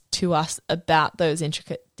questions to us about those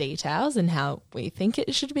intricate details and how we think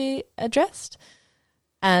it should be addressed.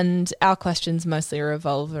 And our questions mostly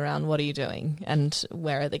revolve around what are you doing and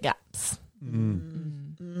where are the gaps.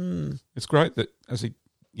 It's great that as a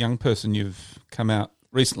young person you've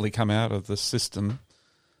recently come out of the system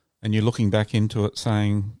and you're looking back into it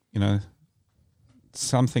saying,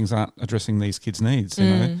 some things aren't addressing these kids' needs,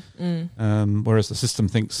 whereas the system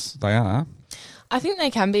thinks they are. I think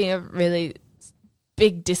there can be a really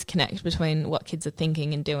big disconnect between what kids are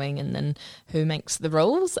thinking and doing and then who makes the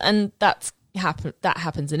rules, and that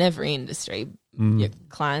happens in every industry, your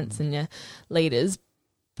clients and your leaders.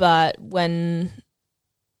 But when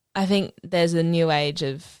I think there's a new age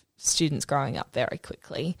of students growing up very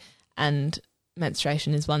quickly, and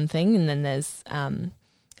menstruation is one thing, and then there's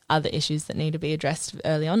other issues that need to be addressed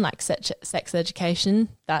early on, like sex education.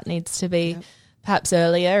 That needs to be perhaps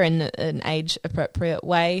earlier in an age-appropriate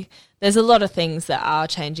way. There's a lot of things that are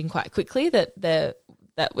changing quite quickly that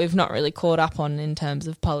we've not really caught up on in terms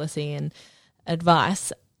of policy and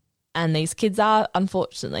advice. And these kids are,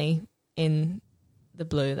 unfortunately, in the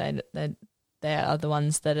blue. They are the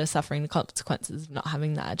ones that are suffering the consequences of not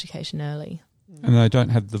having that education early. And they don't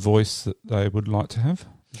have the voice that they would like to have?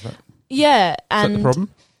 Is that and the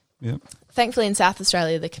problem? Yeah. Thankfully, in South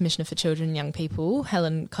Australia, the Commissioner for Children and Young People,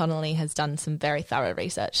 Helen Connolly, has done some very thorough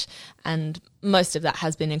research, and most of that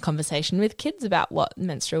has been in conversation with kids about what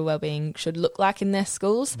menstrual wellbeing should look like in their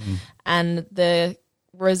schools. And the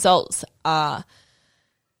results are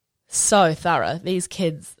so thorough. These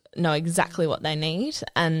kids know exactly what they need,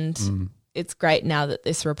 and it's great now that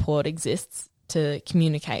this report exists to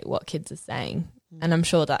communicate what kids are saying. And I'm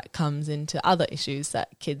sure that comes into other issues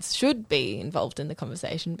that kids should be involved in the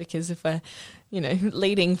conversation, because if we're,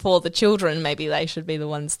 leading for the children, maybe they should be the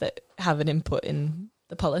ones that have an input in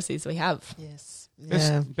the policies we have. Yes.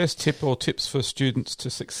 Best tip or tips for students to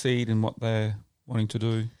succeed in what they're wanting to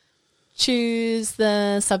do? Choose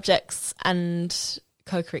the subjects and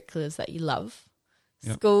co-curriculars that you love.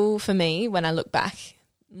 Yep. School, for me, when I look back,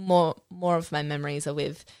 more of my memories are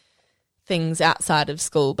with things outside of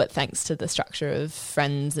school, but thanks to the structure of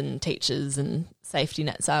friends and teachers and safety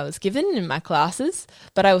nets I was given in my classes.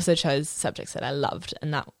 But I also chose subjects that I loved,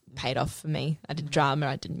 and that paid off for me. I did drama,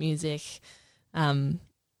 I did music.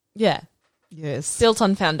 Yes. Built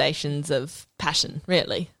on foundations of passion,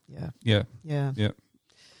 really. Yeah.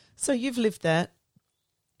 So you've lived that.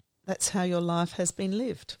 That's how your life has been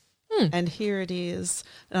lived. And here it is.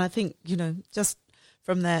 And I think, just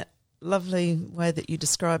from that lovely way that you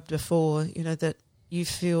described before, that you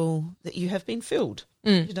feel that you have been filled,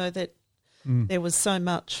 that there was so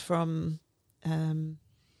much from,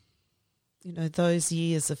 those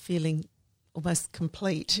years of feeling almost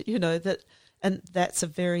complete, and that's a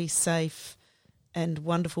very safe and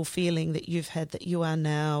wonderful feeling that you've had, that you are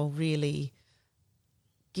now really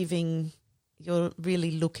you're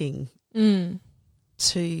really looking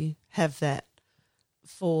to have that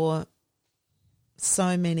for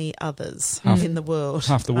so many others in the world.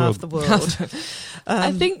 Half the world.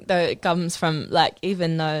 I think, though, it comes from,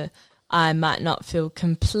 even though I might not feel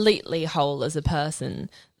completely whole as a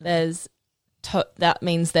person, that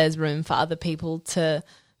means there's room for other people to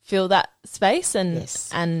fill that space.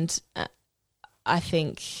 And I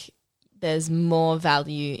think there's more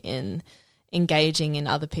value in engaging in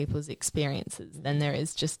other people's experiences than there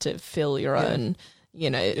is just to fill your own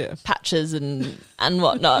patches and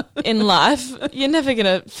whatnot in life. You're never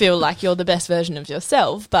going to feel like you're the best version of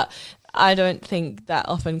yourself, but I don't think that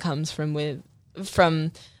often comes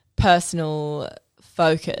from personal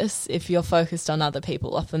focus. If you're focused on other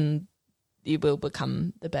people, often you will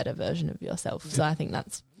become the better version of yourself. So I think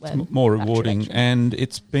that's where it's more rewarding, and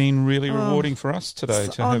it's been really rewarding for us today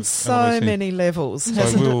to on have so Eloise many levels. So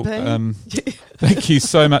hasn't it been? Thank you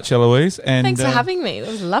so much, Eloise. And thanks for having me. It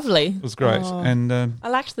was lovely. It was great, and I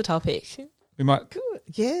liked the topic. we might. Good.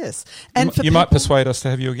 Yes, and You might persuade us to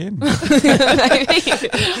have you again. Maybe.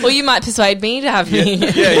 Or you might persuade me to have me.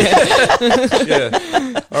 Yeah.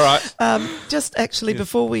 All right. Just actually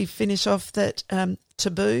before we finish off, that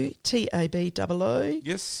Taboo, TABOO.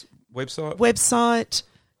 Yes. Website.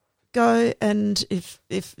 Go, and if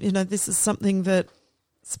this is something that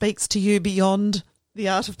speaks to you beyond the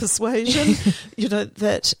art of persuasion,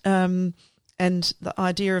 that and the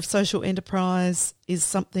idea of social enterprise is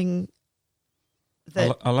something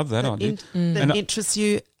that I love that idea. That interests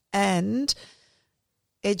you, and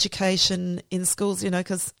education in schools,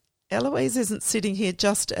 because Eloise isn't sitting here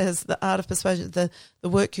just as the art of persuasion, the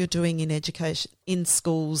work you're doing in education, in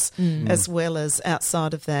schools, as well as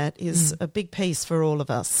outside of that is a big piece for all of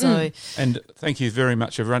us. So, And thank you very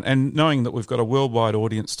much, everyone. And knowing that we've got a worldwide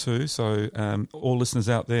audience too, so all listeners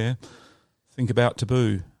out there, think about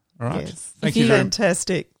Taboo. All right. yes, Thank you.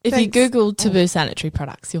 fantastic. If Thanks. you Google Taboo Sanitary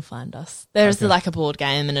Products, you'll find us. There's Okay. like a board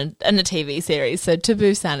game and a TV series, so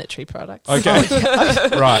Taboo Sanitary Products. Okay.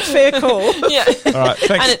 Right. Fair call. Yeah. All right.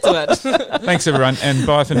 Thanks. And it's a word. Thanks, everyone. And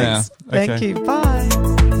bye for Thanks. now. Thank Okay. you. Bye.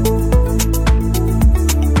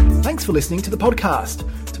 Thanks for listening to the podcast.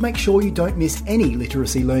 To make sure you don't miss any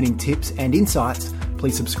literacy learning tips and insights,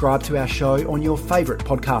 please subscribe to our show on your favourite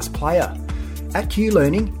podcast player. At Q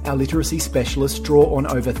Learning, our literacy specialists draw on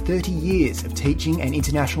over 30 years of teaching and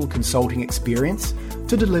international consulting experience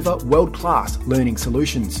to deliver world-class learning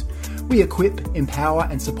solutions. We equip, empower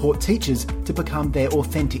and support teachers to become their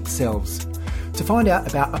authentic selves. To find out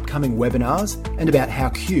about upcoming webinars and about how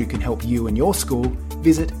Q can help you and your school,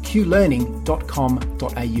 visit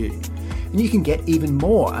qlearning.com.au. And you can get even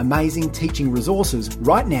more amazing teaching resources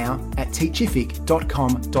right now at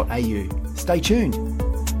teachific.com.au. Stay tuned.